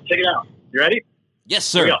 everybody. Check it out. You ready? Yes,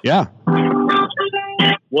 sir. Yeah.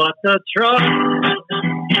 What the truck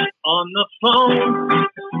on the phone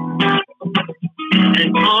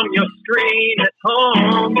and on your screen at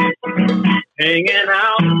home, hanging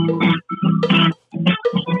out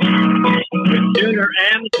with Dooner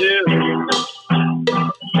and the Dude.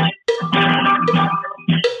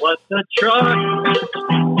 What the truck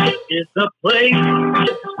is the place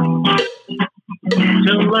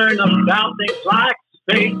to learn about things like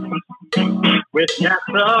space with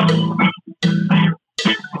NASA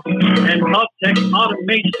and HubTech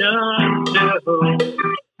automation too.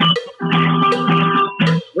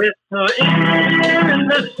 With the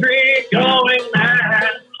industry going mad,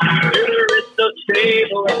 it's so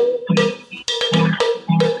stable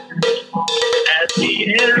at the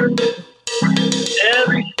end.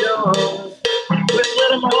 Every show with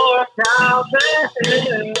little more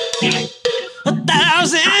 1,000.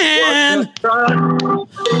 1,000.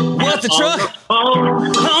 What's the truck?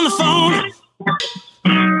 On the phone.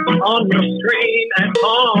 On your screen at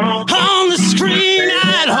home. On the screen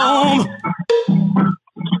at home.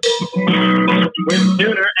 With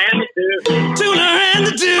Tuner and the Dude. Tuner and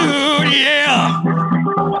the Dude,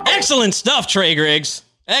 yeah. Excellent stuff, Trey Griggs.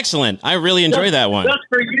 Excellent. I really enjoyed that one. Just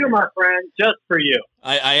for you, my friend. Just for you.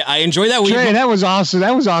 I enjoy that. Trey, that was awesome.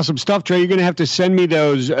 That was awesome stuff, Trey. You're going to have to send me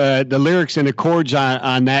those the lyrics and the chords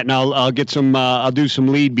on that, and I'll get some. I'll do some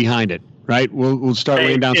lead behind it. Right? We'll start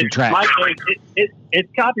laying down some tracks. It's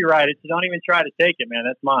copyrighted, so don't even try to take it, man.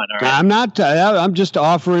 That's mine. All right. I'm not. I'm just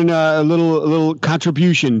offering a little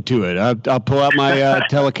contribution to it. I'll pull out my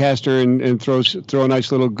Telecaster and throw a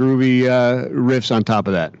nice little groovy riffs on top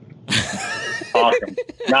of that. Awesome.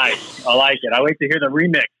 Nice. I like it. I wait to hear the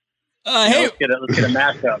remix. Hey, let's get a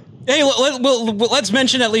mashup. Hey, let's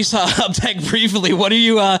mention at least HubTech briefly. What are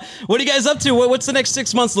you guys up to? What's the next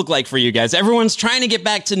 6 months look like for you guys? Everyone's trying to get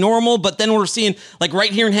back to normal, but then we're seeing, like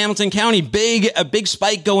right here in Hamilton County, a big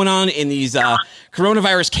spike going on in these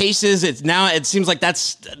coronavirus cases. It seems like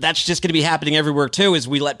that's just going to be happening everywhere too. As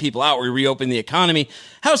we let people out, we reopen the economy.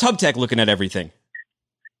 How's HubTech looking at everything?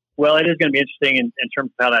 Well, it is going to be interesting in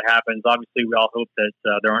terms of how that happens. Obviously, we all hope that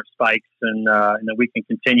there aren't spikes and that we can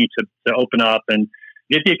continue to open up and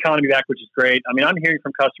get the economy back, which is great. I mean, I'm hearing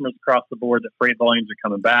from customers across the board that freight volumes are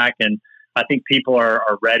coming back, and I think people are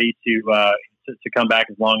ready to come back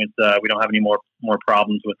as long as we don't have any more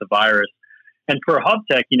problems with the virus. And for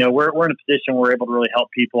HubTech, we're in a position where we're able to really help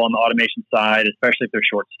people on the automation side, especially if they're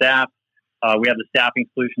short-staffed. We have the staffing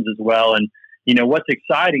solutions as well, and what's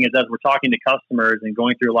exciting is as we're talking to customers and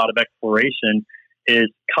going through a lot of exploration is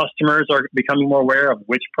customers are becoming more aware of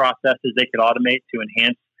which processes they could automate to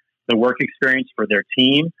enhance the work experience for their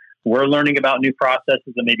team. We're learning about new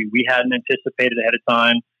processes that maybe we hadn't anticipated ahead of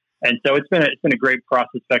time. And so it's been a great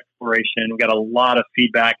process of exploration. We got a lot of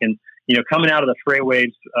feedback and, coming out of the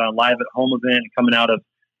Freightwaves live at home event and coming out of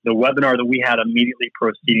the webinar that we had immediately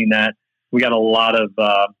preceding that, we got a lot of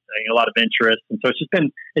interest, and so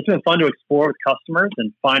it's been fun to explore with customers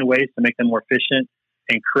and find ways to make them more efficient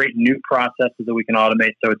and create new processes that we can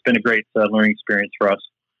automate. So it's been a great learning experience for us.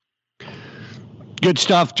 Good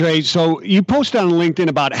stuff, Trey. So you posted on LinkedIn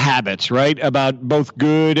about habits, right? About both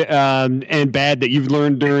good and bad that you've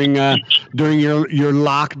learned during your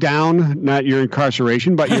lockdown, not your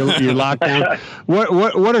incarceration, but your lockdown.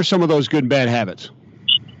 What are some of those good and bad habits?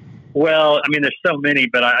 Well, I mean, there's so many,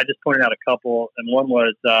 but I just pointed out a couple. And one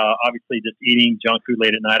was obviously just eating junk food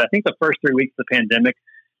late at night. I think the first 3 weeks of the pandemic,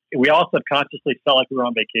 we all subconsciously felt like we were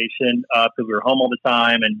on vacation because we were home all the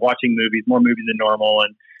time and watching more movies than normal.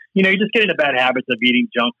 And, you just get into bad habits of eating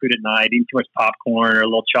junk food at night, eating too much popcorn or a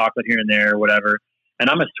little chocolate here and there or whatever. And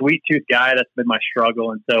I'm a sweet tooth guy. That's been my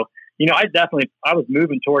struggle. And so, I was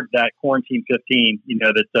moving towards that quarantine 15,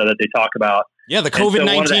 that they talk about. Yeah, the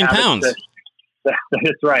COVID-19 pounds.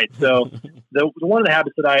 That's right. So one of the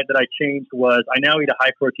habits that I changed was I now eat a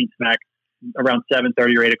high protein snack around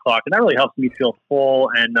 7:30 or 8 o'clock, and that really helps me feel full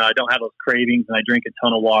and I don't have those cravings, and I drink a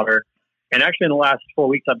ton of water. And actually, in the last 4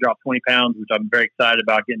 weeks, I've dropped 20 pounds, which I'm very excited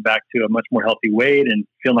about, getting back to a much more healthy weight and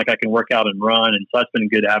feeling like I can work out and run. And so that's been a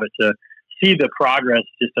good habit to see the progress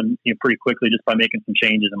just pretty quickly just by making some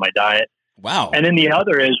changes in my diet. Wow. And then the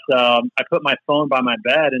other is I put my phone by my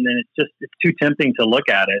bed, and then it's too tempting to look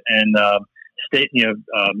at it and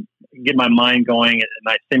get my mind going and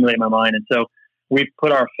I stimulate my mind. And so we've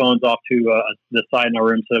put our phones off to the side in our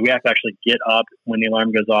room so that we have to actually get up when the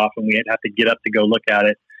alarm goes off, and we have to get up to go look at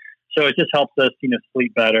it. So it just helps us,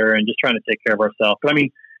 sleep better and just trying to take care of ourselves. But I mean,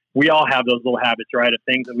 we all have those little habits, right, of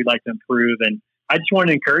things that we'd like to improve. And I just want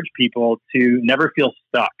to encourage people to never feel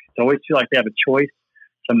stuck, to always feel like they have a choice,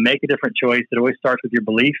 to make a different choice. It always starts with your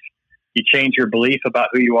belief. You change your belief about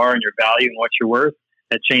who you are and your value and what you're worth.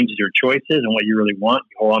 That changes your choices and what you really want.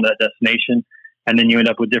 You hold on to that destination, and then you end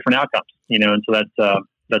up with different outcomes. And so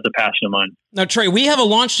that's a passion of mine. Now, Trey, we have a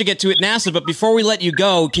launch to get to at NASA, but before we let you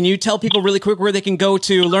go, can you tell people really quick where they can go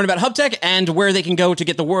to learn about HubTech and where they can go to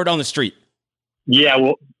get the word on the street? Yeah,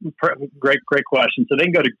 well, great question. So they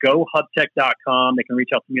can go to gohubtech.com. They can reach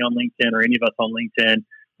out to me on LinkedIn or any of us on LinkedIn.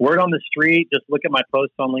 Word on the street, just look at my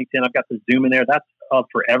posts on LinkedIn. I've got the Zoom in there. That's up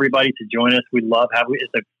for everybody to join us. We love having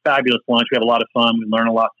it's a fabulous lunch. We have a lot of fun. We learn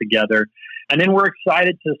a lot together. And then we're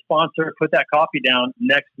excited to sponsor Put That Coffee Down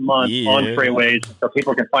next month on Freightways, so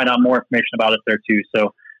people can find out more information about us there too.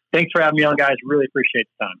 So thanks for having me on, guys. Really appreciate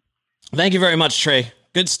the time. Thank you very much, Trey.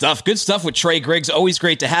 Good stuff. Good stuff with Trey Griggs. Always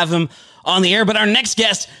great to have him on the air. But our next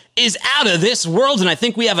guest is out of this world, and I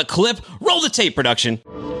think we have a clip. Roll the tape, production.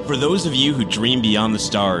 For those of you who dream beyond the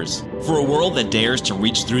stars, for a world that dares to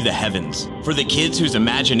reach through the heavens, for the kids whose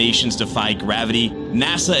imaginations defy gravity,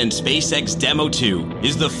 NASA and SpaceX Demo-2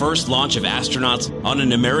 is the first launch of astronauts on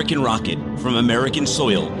an American rocket from American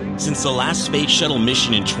soil since the last space shuttle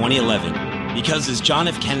mission in 2011. Because as John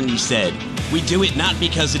F. Kennedy said, we do it not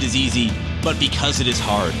because it is easy, but because it is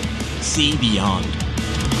hard. See beyond.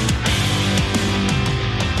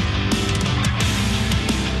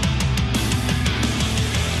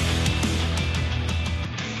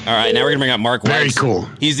 All right, now we're going to bring up Mark Weiss. Very cool.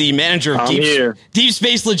 He's the manager of deep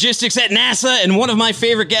space logistics at NASA and one of my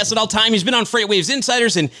favorite guests at all time. He's been on FreightWaves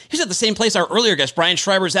Insiders, and he's at the same place our earlier guest, Brian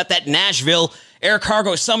Schreiber, is at that Nashville Air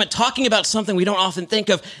Cargo Summit, talking about something we don't often think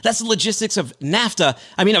of. That's the logistics of NAFTA.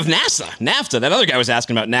 I mean, of NASA. NAFTA. That other guy was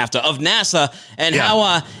asking about NAFTA. Of NASA and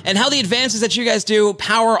how the advances that you guys do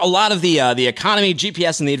power a lot of the economy,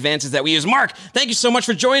 GPS, and the advances that we use. Mark, thank you so much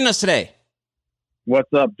for joining us today.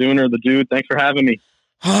 What's up, Dooner, the dude? Thanks for having me.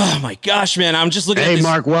 Oh my gosh, man! I'm just looking at this. Hey,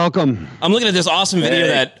 Mark, welcome. I'm looking at this awesome video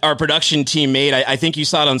that our production team made. I think you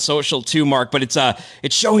saw it on social too, Mark. But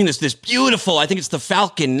it's showing this beautiful. I think it's the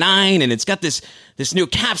Falcon 9, and it's got this new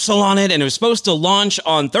capsule on it. And it was supposed to launch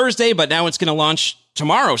on Thursday, but now it's going to launch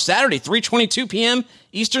tomorrow, Saturday, 3:22 p.m.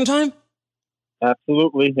 Eastern time.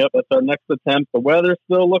 Absolutely. Yep, that's our next attempt. The weather's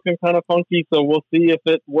still looking kind of funky, so we'll see if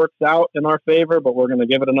it works out in our favor. But we're going to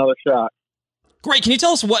give it another shot. Great. Can you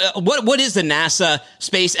tell us what is the NASA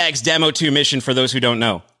SpaceX Demo-2 mission for those who don't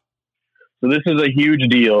know? So this is a huge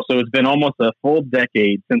deal. So it's been almost a full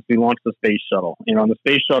decade since we launched the space shuttle. You know, and the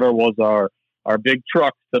space shuttle was our big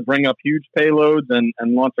truck to bring up huge payloads and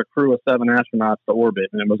launch a crew of 7 astronauts to orbit.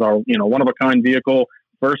 And it was our, one-of-a-kind vehicle,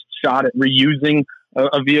 first shot at reusing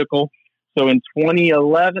a vehicle. So in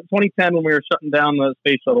 2010, when we were shutting down the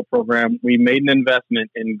space shuttle program, we made an investment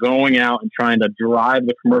in going out and trying to drive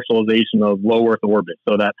the commercialization of low Earth orbit,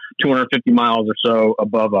 so that 250 miles or so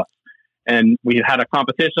above us. And we had a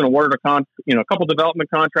competition, awarded a couple development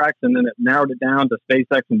contracts, and then it narrowed it down to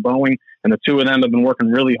SpaceX and Boeing. And the two of them have been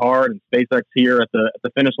working really hard. And SpaceX here at the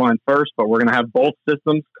finish line first, but we're going to have both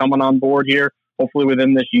systems coming on board here, hopefully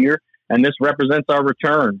within this year. And this represents our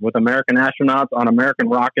return with American astronauts on American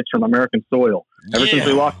rockets from American soil. Ever since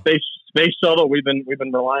we lost space shuttle, we've been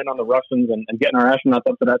relying on the Russians and getting our astronauts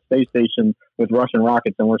up to that space station with Russian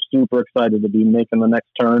rockets, and we're super excited to be making the next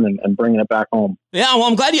turn and bringing it back home. Yeah, well,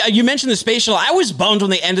 I'm glad you mentioned the space shuttle. I was bummed when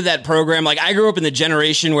they ended that program. Like, I grew up in the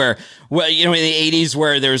generation where in the 80s,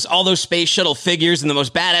 where there's all those space shuttle figures, and the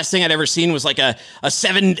most badass thing I'd ever seen was like a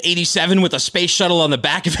 787 with a space shuttle on the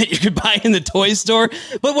back of it you could buy in the toy store.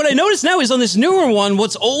 But what I noticed now is on this newer one,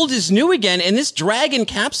 what's old is new again, and this Dragon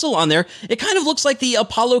capsule on there, it kind of looks like the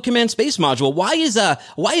Apollo Command Space Module. Why is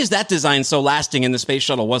that design so lasting and the space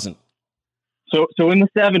shuttle wasn't? So in the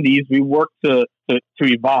 70s, we worked to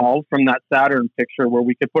evolve from that Saturn picture where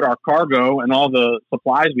we could put our cargo and all the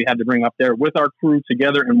supplies we had to bring up there with our crew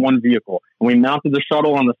together in one vehicle. And we mounted the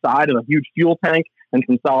shuttle on the side of a huge fuel tank and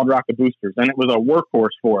some solid rocket boosters. And it was a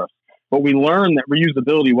workhorse for us. But we learned that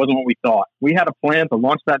reusability wasn't what we thought. We had a plan to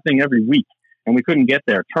launch that thing every week, and we couldn't get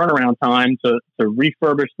there. Turnaround time to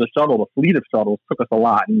refurbish the shuttle, the fleet of shuttles, took us a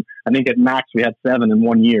lot. And I think at max we had 7 in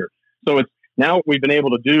 1 year. So now what we've been able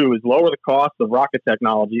to do is lower the cost of rocket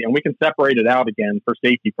technology, and we can separate it out again for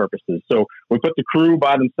safety purposes. So we put the crew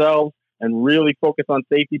by themselves and really focus on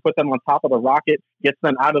safety, put them on top of the rocket, get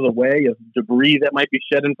them out of the way of debris that might be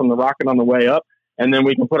shedding from the rocket on the way up, and then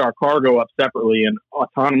we can put our cargo up separately and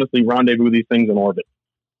autonomously rendezvous these things in orbit.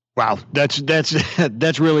 Wow, that's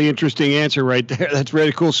really interesting answer right there. That's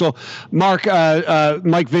really cool. So, Mark,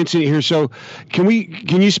 Mike Vincent here. So, can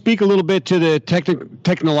you speak a little bit to the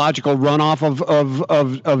technological runoff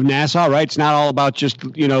of NASA? Right, it's not all about just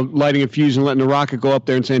lighting a fuse and letting the rocket go up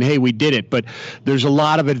there and saying, "Hey, we did it." But there's a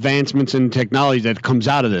lot of advancements in technology that comes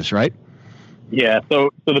out of this, right? Yeah, so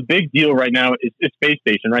the big deal right now is space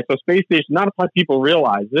station, right? So space station, not a lot of people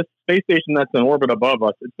realize this space station that's in orbit above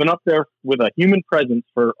us, it's been up there with a human presence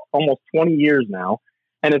for almost 20 years now,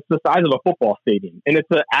 and it's the size of a football stadium, and it's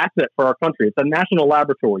an asset for our country. It's a national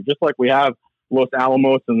laboratory, just like we have Los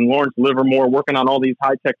Alamos and Lawrence Livermore working on all these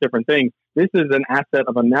high-tech different things. This is an asset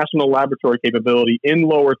of a national laboratory capability in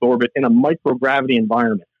low Earth orbit in a microgravity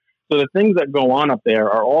environment. So the things that go on up there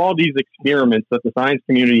are all these experiments that the science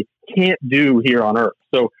community can't do here on Earth.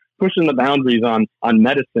 So pushing the boundaries on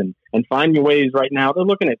medicine and finding ways right now. They're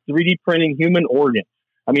looking at 3D printing human organs.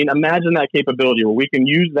 I mean, imagine that capability where we can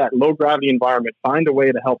use that low gravity environment, find a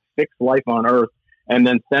way to help fix life on Earth, and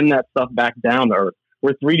then send that stuff back down to Earth.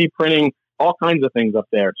 We're 3D printing all kinds of things up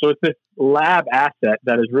there. So it's this lab asset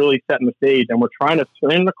that is really setting the stage, and we're trying to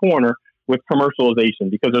turn the corner with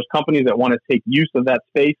commercialization because there's companies that want to take use of that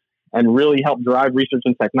space and really help drive research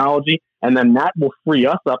and technology. And then that will free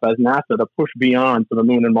us up as NASA to push beyond to the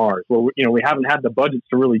moon and Mars, where we haven't had the budgets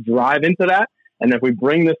to really drive into that. And if we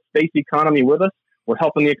bring this space economy with us, we're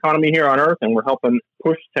helping the economy here on Earth, and we're helping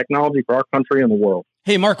push technology for our country and the world.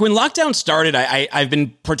 Hey, Mark, when lockdown started, I've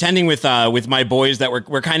been pretending with my boys that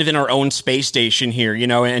we're kind of in our own space station here,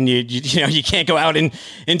 and you can't go out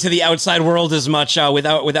into the outside world as much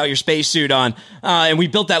without your spacesuit on. And we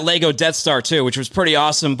built that Lego Death Star too, which was pretty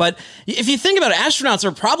awesome. But if you think about it, astronauts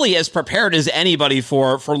are probably as prepared as anybody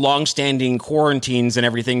for long-standing quarantines and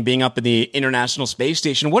everything, being up in the International Space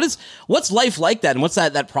Station. What's life like that, and what's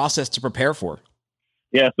that process to prepare for?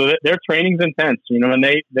 Yeah, so their training's intense, and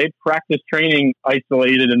they practice training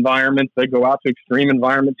isolated environments. They go out to extreme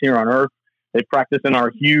environments here on Earth. They practice in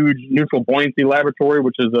our huge neutral buoyancy laboratory,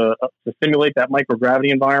 which is to simulate that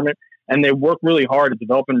microgravity environment. And they work really hard at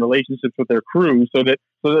developing relationships with their crew so that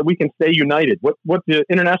we can stay united. What the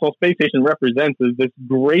International Space Station represents is this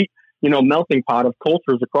great, melting pot of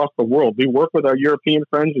cultures across the world. We work with our European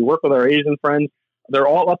friends. We work with our Asian friends. They're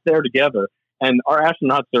all up there together. And our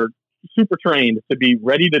astronauts are super trained to be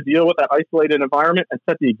ready to deal with that isolated environment and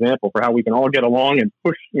set the example for how we can all get along and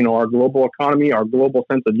push, our global economy, our global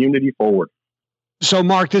sense of unity forward. So,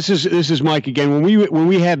 Mark, this is Mike again. When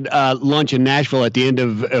we had lunch in Nashville at the end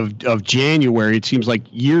of January, it seems like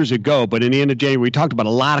years ago, but in the end of January, we talked about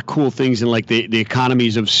a lot of cool things in like the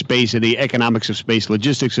economies of space and the economics of space,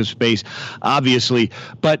 logistics of space, obviously.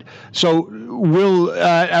 But so,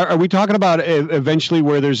 are we talking about eventually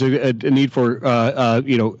where there's a need for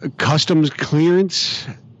customs clearance,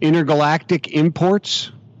 intergalactic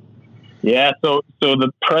imports? Yeah, so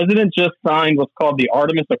the president just signed what's called the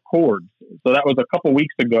Artemis Accords. So that was a couple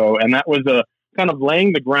weeks ago, and that was a kind of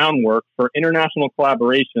laying the groundwork for international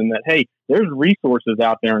collaboration that, hey, there's resources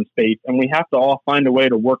out there in space, and we have to all find a way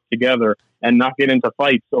to work together and not get into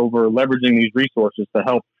fights over leveraging these resources to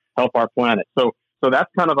help our planet. So that's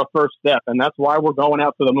kind of a first step, and that's why we're going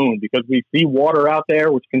out to the moon, because we see water out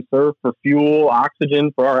there which can serve for fuel,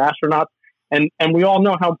 oxygen for our astronauts. And we all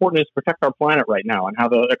know how important it is to protect our planet right now, and how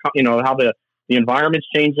the environment's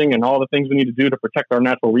changing and all the things we need to do to protect our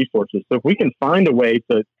natural resources. So if we can find a way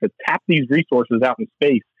to tap these resources out in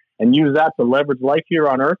space and use that to leverage life here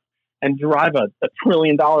on Earth and drive a $1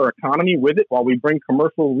 trillion economy with it while we bring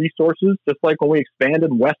commercial resources, just like when we expanded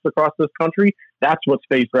west across this country, that's what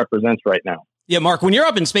space represents right now. Yeah, Mark, when you're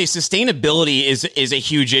up in space, sustainability is a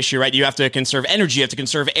huge issue, right? You have to conserve energy, you have to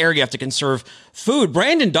conserve air, you have to conserve food.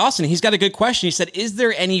 Brandon Dawson, he's got a good question. He said, is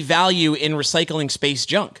there any value in recycling space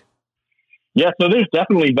junk? Yeah, so there's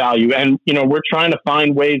definitely value. And, we're trying to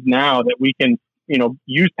find ways now that we can,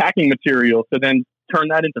 use packing materials to then turn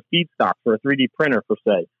that into feedstock for a 3D printer, per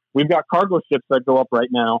se. We've got cargo ships that go up right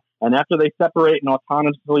now, and after they separate and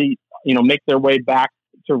autonomously, make their way back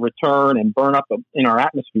to return and burn up in our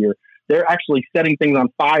atmosphere, they're actually setting things on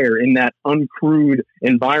fire in that uncrewed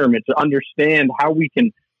environment to understand how we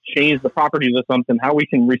can change the properties of something, how we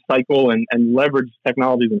can recycle and leverage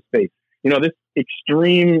technologies in space. This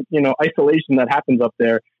extreme, isolation that happens up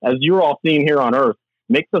there, as you're all seeing here on Earth,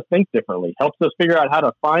 makes us think differently, helps us figure out how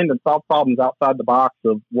to find and solve problems outside the box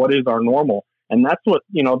of what is our normal. And that's what,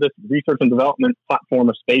 this research and development platform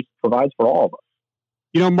of space provides for all of us.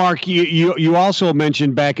 Mark, you also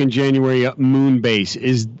mentioned back in January moon base.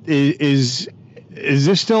 Is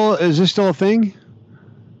this still a thing?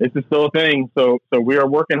 This is still a thing. So we are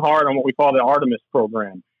working hard on what we call the Artemis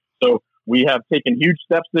program. So we have taken huge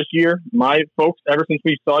steps this year. My folks, ever since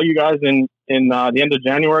we saw you guys in the end of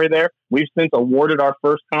January there, we've since awarded our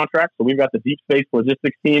first contract. So we've got the Deep Space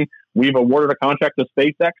Logistics team. We've awarded a contract to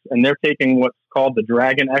SpaceX, and they're taking what's called the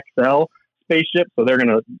Dragon XL spaceship. So they're going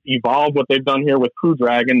to evolve what they've done here with Crew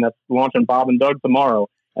Dragon that's launching Bob and Doug tomorrow.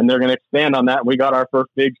 And they're going to expand on that. We got our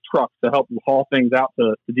first big truck to help haul things out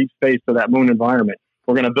to deep space to that moon environment.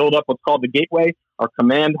 We're going to build up what's called the Gateway, our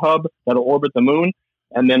command hub that'll orbit the moon.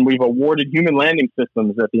 And then we've awarded human landing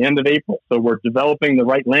systems at the end of April. So we're developing the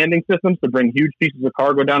right landing systems to bring huge pieces of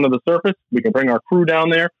cargo down to the surface. We can bring our crew down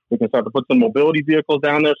there. We can start to put some mobility vehicles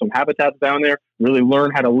down there, some habitats down there, really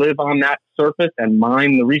learn how to live on that surface and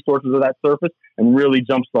mine the resources of that surface and really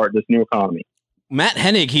jumpstart this new economy. Matt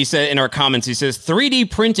Hennig, he said in our comments, he says,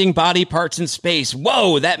 3D printing body parts in space.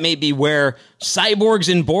 Whoa, that may be where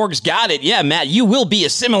cyborgs and Borgs got it. Yeah, Matt, you will be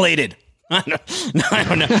assimilated. I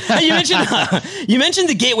don't know. Hey, you mentioned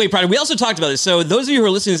the Gateway Project. We also talked about this. So those of you who are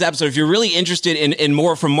listening to this episode, if you're really interested in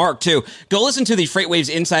more from Mark too, go listen to the FreightWaves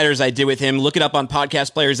Insiders I did with him. Look it up on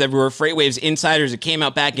podcast players everywhere. FreightWaves Insiders. It came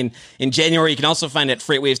out back in January. You can also find it at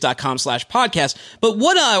freightwaves.com/podcast. But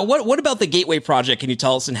what about the Gateway Project? Can you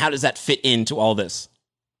tell us, and how does that fit into all this?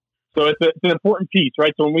 So it's an important piece,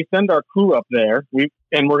 right? So when we send our crew up there, we're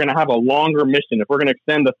going to have a longer mission. If we're going to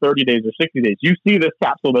extend to 30 days or 60 days, you see this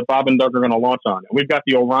capsule that Bob and Doug are going to launch on. We've got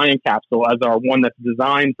the Orion capsule as our one that's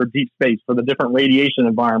designed for deep space, for the different radiation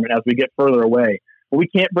environment as we get further away. But we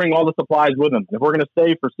can't bring all the supplies with them. If we're going to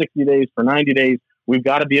stay for 60 days, for 90 days, we've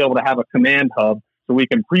got to be able to have a command hub so we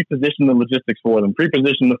can pre-position the logistics for them,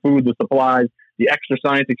 pre-position the food, the supplies, the extra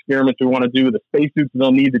science experiments we want to do, the spacesuits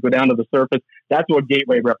they'll need to go down to the surface. That's what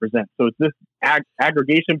Gateway represents. So it's this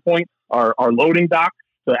aggregation point, our loading dock,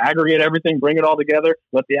 to aggregate everything, bring it all together,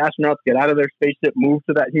 let the astronauts get out of their spaceship, move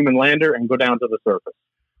to that human lander, and go down to the surface.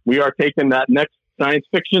 We are taking that next science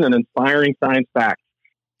fiction and inspiring science fact.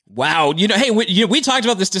 Wow. Hey, we talked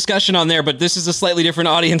about this discussion on there, but this is a slightly different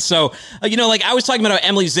audience. So, like I was talking about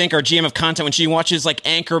Emily Zink, our GM of content, when she watches like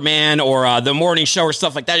Anchorman or The Morning Show or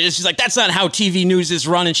stuff like that. She's like, that's not how TV news is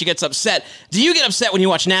run, and she gets upset. Do you get upset when you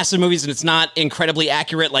watch NASA movies and it's not incredibly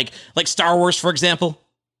accurate, like Star Wars, for example?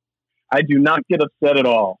 I do not get upset at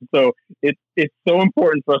all. So it's so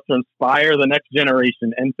important for us to inspire the next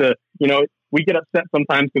generation and to, we get upset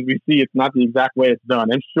sometimes because we see it's not the exact way it's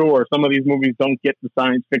done. And sure, some of these movies don't get the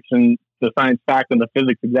science fiction, the science fact, and the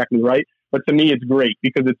physics exactly right. But to me, it's great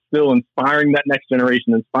because it's still inspiring that next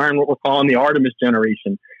generation, inspiring what we're calling the Artemis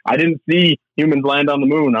generation. I didn't see humans land on the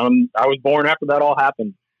moon. I was born after that all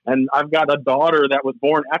happened. And I've got a daughter that was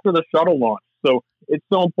born after the shuttle launch. So it's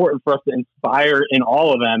so important for us to inspire in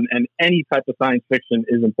all of them, and any type of science fiction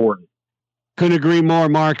is important. Couldn't agree more,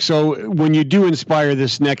 Mark. So when you do inspire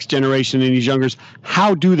this next generation and these youngers,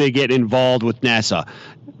 how do they get involved with NASA?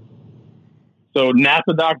 So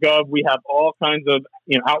NASA.gov, we have all kinds of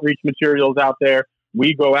outreach materials out there.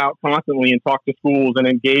 We go out constantly and talk to schools and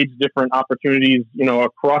engage different opportunities,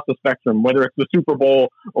 across the spectrum, whether it's the Super Bowl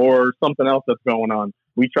or something else that's going on.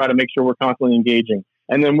 We try to make sure we're constantly engaging.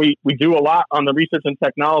 And then we do a lot on the research and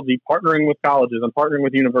technology, partnering with colleges and partnering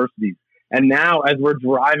with universities. And now as we're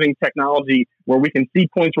driving technology where we can see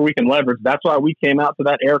points where we can leverage, that's why we came out to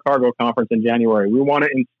that air cargo conference in January. We want to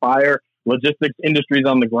inspire logistics industries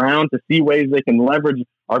on the ground to see ways they can leverage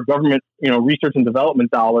our government, research and development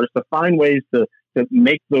dollars to find ways to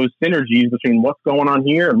make those synergies between what's going on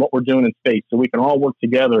here and what we're doing in space, so we can all work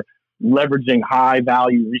together leveraging high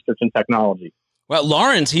value research and technology. Well,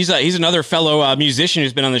 Lawrence, he's another fellow musician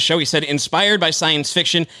who's been on the show. He said, inspired by science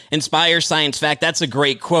fiction, inspire science fact. That's a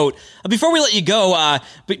great quote. Before we let you go,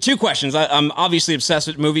 but two questions. I'm obviously obsessed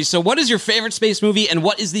with movies. So what is your favorite space movie, and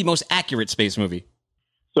what is the most accurate space movie?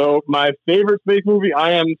 So my favorite space movie,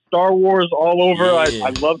 I am Star Wars all over. Yeah. I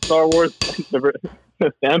love Star Wars.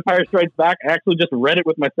 The Empire Strikes Back. I actually just read it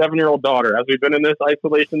with my 7-year-old daughter as we've been in this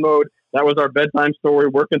isolation mode. That was our bedtime story,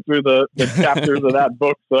 working through the chapters of that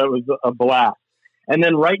book. So it was a blast. And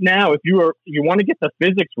then right now, if you want to get the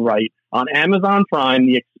physics right, on Amazon Prime,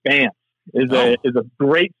 The Expanse is a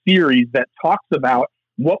great series that talks about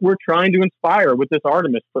what we're trying to inspire with this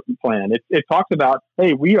Artemis plan. It talks about,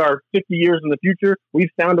 hey, we are 50 years in the future.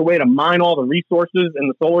 We've found a way to mine all the resources in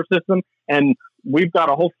the solar system, and we've got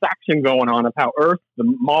a whole section going on of how Earth, the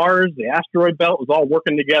Mars, the asteroid belt is all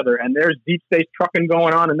working together. And there's deep space trucking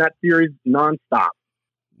going on in that series nonstop.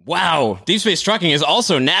 Wow. Deep Space Trucking is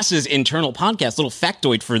also NASA's internal podcast. Little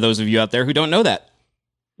factoid for those of you out there who don't know that.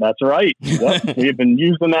 That's right. Yep. We have been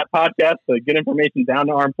using that podcast to get information down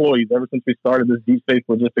to our employees ever since we started this deep space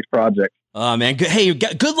logistics project. Oh, man. Hey,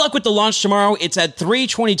 good luck with the launch tomorrow. It's at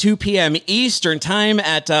 3:22 p.m. Eastern time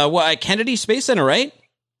at Kennedy Space Center, right?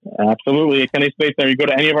 Absolutely. At Kennedy Space Center. You go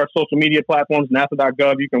to any of our social media platforms,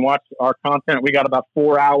 NASA.gov. You can watch our content. We got about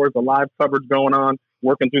 4 hours of live coverage going on,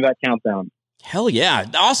 working through that countdown. Hell yeah.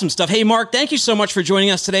 Awesome stuff. Hey, Mark, thank you so much for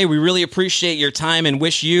joining us today. We really appreciate your time and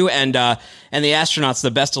wish you and the astronauts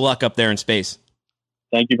the best of luck up there in space.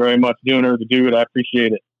 Thank you very much. Doing her to do it. I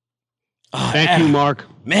appreciate it. Thank you, Mark.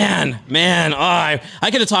 Man, I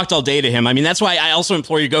could have talked all day to him. I mean, that's why I also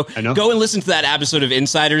implore you go and listen to that episode of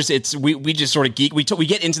Insiders. It's we just sort of geek. We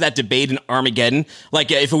get into that debate in Armageddon,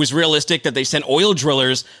 like if it was realistic that they sent oil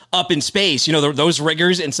drillers up in space, those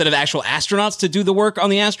riggers instead of actual astronauts to do the work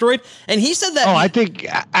on the asteroid. And he said that. Oh,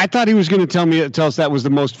 I thought he was going to tell us that was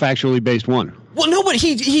the most factually based one. Well, no, but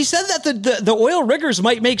he said that the oil riggers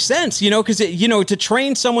might make sense, because to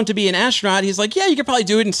train someone to be an astronaut, he's like, yeah, you could probably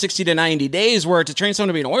do it in 60 to 90 days, where to train someone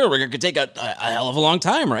to be an oil rigger could take a hell of a long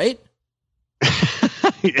time, right?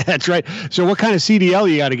 That's right. So what kind of CDL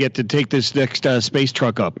you got to get to take this next space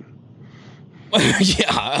truck up?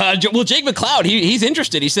 Yeah. Well, Jake McLeod, he's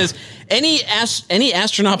interested. He says any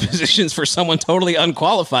astronaut positions for someone totally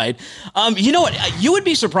unqualified. You know what? You would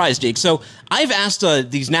be surprised, Jake. So I've asked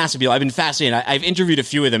these NASA people. I've been fascinated. I've interviewed a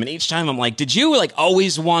few of them, and each time I'm like, "Did you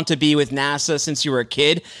always want to be with NASA since you were a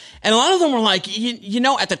kid?" And a lot of them were like,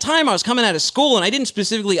 at the time I was coming out of school and I didn't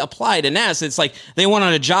specifically apply to NASA. It's like they went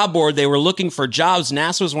on a job board. They were looking for jobs.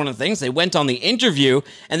 NASA was one of the things. They went on the interview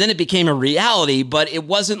and then it became a reality, but it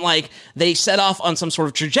wasn't like they set off on some sort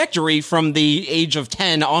of trajectory from the age of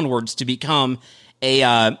 10 onwards to become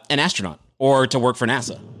an astronaut or to work for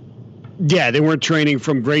NASA. Yeah, they weren't training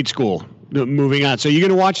from grade school. Moving on. So you're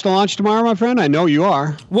going to watch the launch tomorrow, my friend? I know you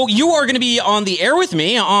are. Well, you are going to be on the air with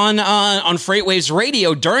me on Freightwaves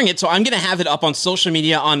Radio during it. So I'm going to have it up on social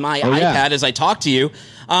media on my iPad as I talk to you.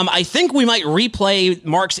 I think we might replay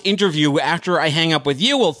Mark's interview after I hang up with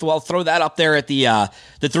you. I'll throw that up there at the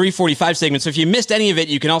 3:45 segment. So if you missed any of it,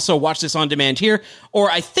 you can also watch this on demand here, or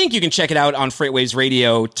I think you can check it out on Freightwaves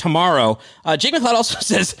Radio tomorrow. Jake McLeod also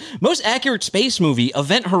says, most accurate space movie,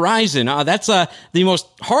 Event Horizon. That's the most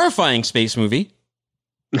horrifying space movie.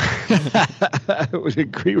 I would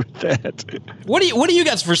agree with that. What do you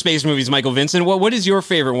got for space movies, Michael Vincent? What is your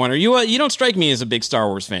favorite one? Are you don't strike me as a big Star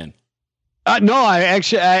Wars fan. No, I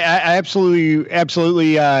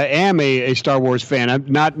absolutely am a Star Wars fan.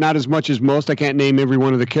 I'm not as much as most. I can't name every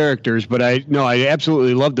one of the characters, but I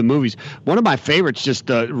absolutely love the movies. One of my favorites just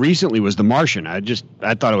recently was The Martian. I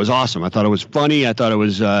thought it was awesome. I thought it was funny. I thought it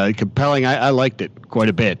was compelling. I liked it quite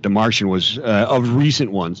a bit. The Martian was of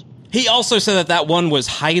recent ones. He also said that one was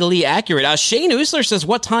highly accurate. Shane Usler says,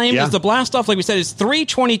 what time is the blast off? Like we said, it's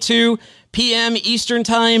 3:22 p.m. Eastern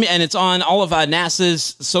time, and it's on all of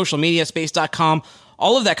NASA's social media, space.com,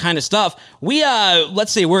 all of that kind of stuff. We,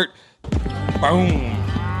 let's see, we're... Boom.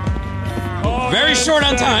 Very short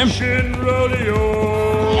on time.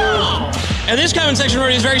 And this comment section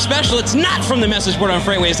rodeo is very special. It's not from the message board on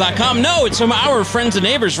freightways.com. No, it's from our friends and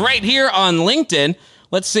neighbors right here on LinkedIn.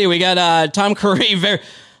 Let's see, we got Tom Curry.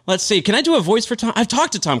 Let's see, can I do a voice for Tom? I've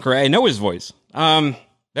talked to Tom Curry. I know his voice.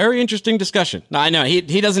 Very interesting discussion. No, I know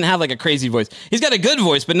he doesn't have like a crazy voice. He's got a good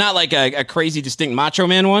voice, but not like a crazy, distinct Macho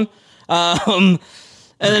Man one. Then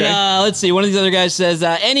let's see. One of these other guys says,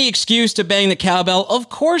 any excuse to bang the cowbell. Of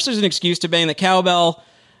course there's an excuse to bang the cowbell.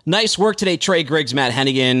 Nice work today, Trey Griggs, Matt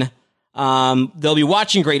Hennigan. They'll be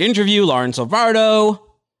watching. Great interview, Lawrence Alvarado.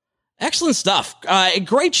 Excellent stuff.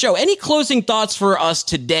 Great show. Any closing thoughts for us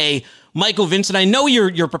today, Michael Vincent? I know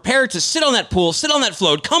you're prepared to sit on that pool, sit on that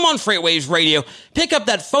float, come on Freightwaves Radio, pick up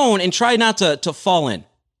that phone, and try not to fall in.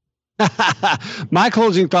 My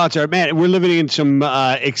closing thoughts are, man, we're living in some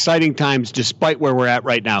exciting times despite where we're at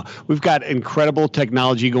right now. We've got incredible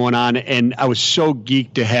technology going on, and I was so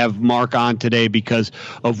geeked to have Mark on today because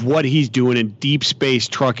of what he's doing in deep space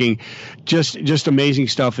trucking. Just amazing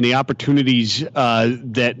stuff, and the opportunities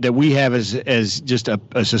that we have as just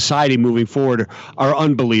a society moving forward are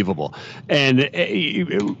unbelievable. And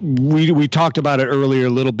we talked about it earlier a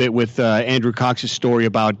little bit with Andrew Cox's story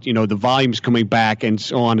about the volumes coming back and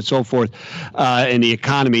so on and so forth, and the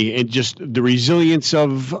economy and just the resilience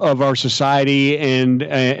of our society and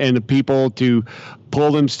the people to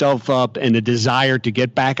pull themselves up, and the desire to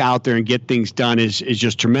get back out there and get things done is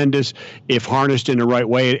just tremendous. If harnessed in the right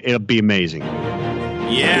way, it'll be amazing.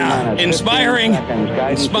 Yeah, inspiring.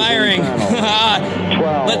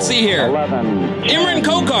 Let's see here. Imran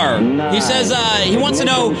Kokar, he says he wants to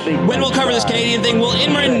know when we'll cover this Canadian thing. Well,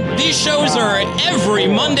 Imran, these shows are every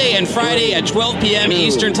Monday and Friday at 12 p.m.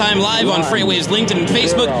 Eastern Time, live on Freightwaves, LinkedIn, and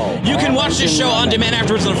Facebook. You can watch this show on demand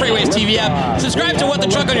afterwards on the Freightwaves TV app. Subscribe to What the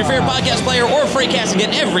Truck on your favorite podcast player or Freightcast and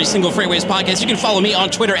get every single Freightwaves podcast. You can follow me on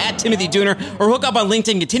Twitter at Timothy Dooner, or hook up on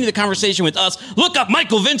LinkedIn and continue the conversation with us. Look up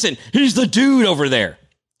Michael Vincent. He's the dude over there.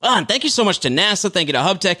 And thank you so much to NASA. Thank you to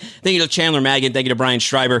HubTech. Thank you to Chandler Magid. Thank you to Brian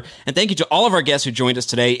Schreiber. And thank you to all of our guests who joined us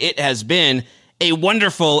today. It has been a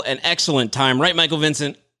wonderful and excellent time. Right, Michael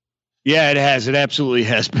Vincent? Yeah, it has. It absolutely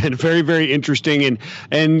has been very, very interesting.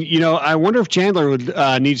 And I wonder if Chandler would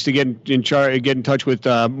needs to get in touch with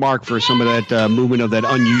Mark for some of that movement of that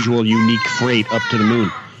unusual, unique freight up to the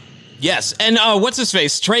moon. Yes, and what's his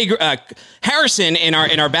face? Trey Harrison in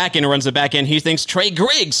our back end, who runs the back end. He thinks Trey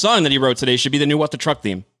Griggs' song that he wrote today should be the new What the Truck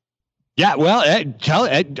theme. Yeah, well,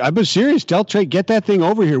 I've been serious. Tell Trey, get that thing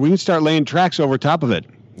over here. We can start laying tracks over top of it.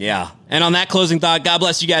 Yeah. And on that closing thought, God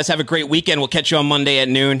bless you guys. Have a great weekend. We'll catch you on Monday at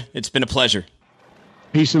noon. It's been a pleasure.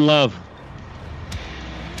 Peace and love.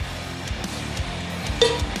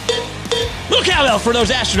 Little cowbell for those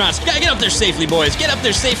astronauts. Gotta get up there safely, boys. Get up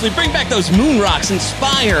there safely. Bring back those moon rocks.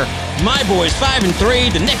 Inspire my boys, 5 and 3,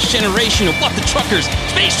 the next generation of what the truckers,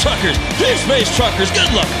 space truckers, deep space truckers,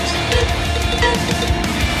 good luckers.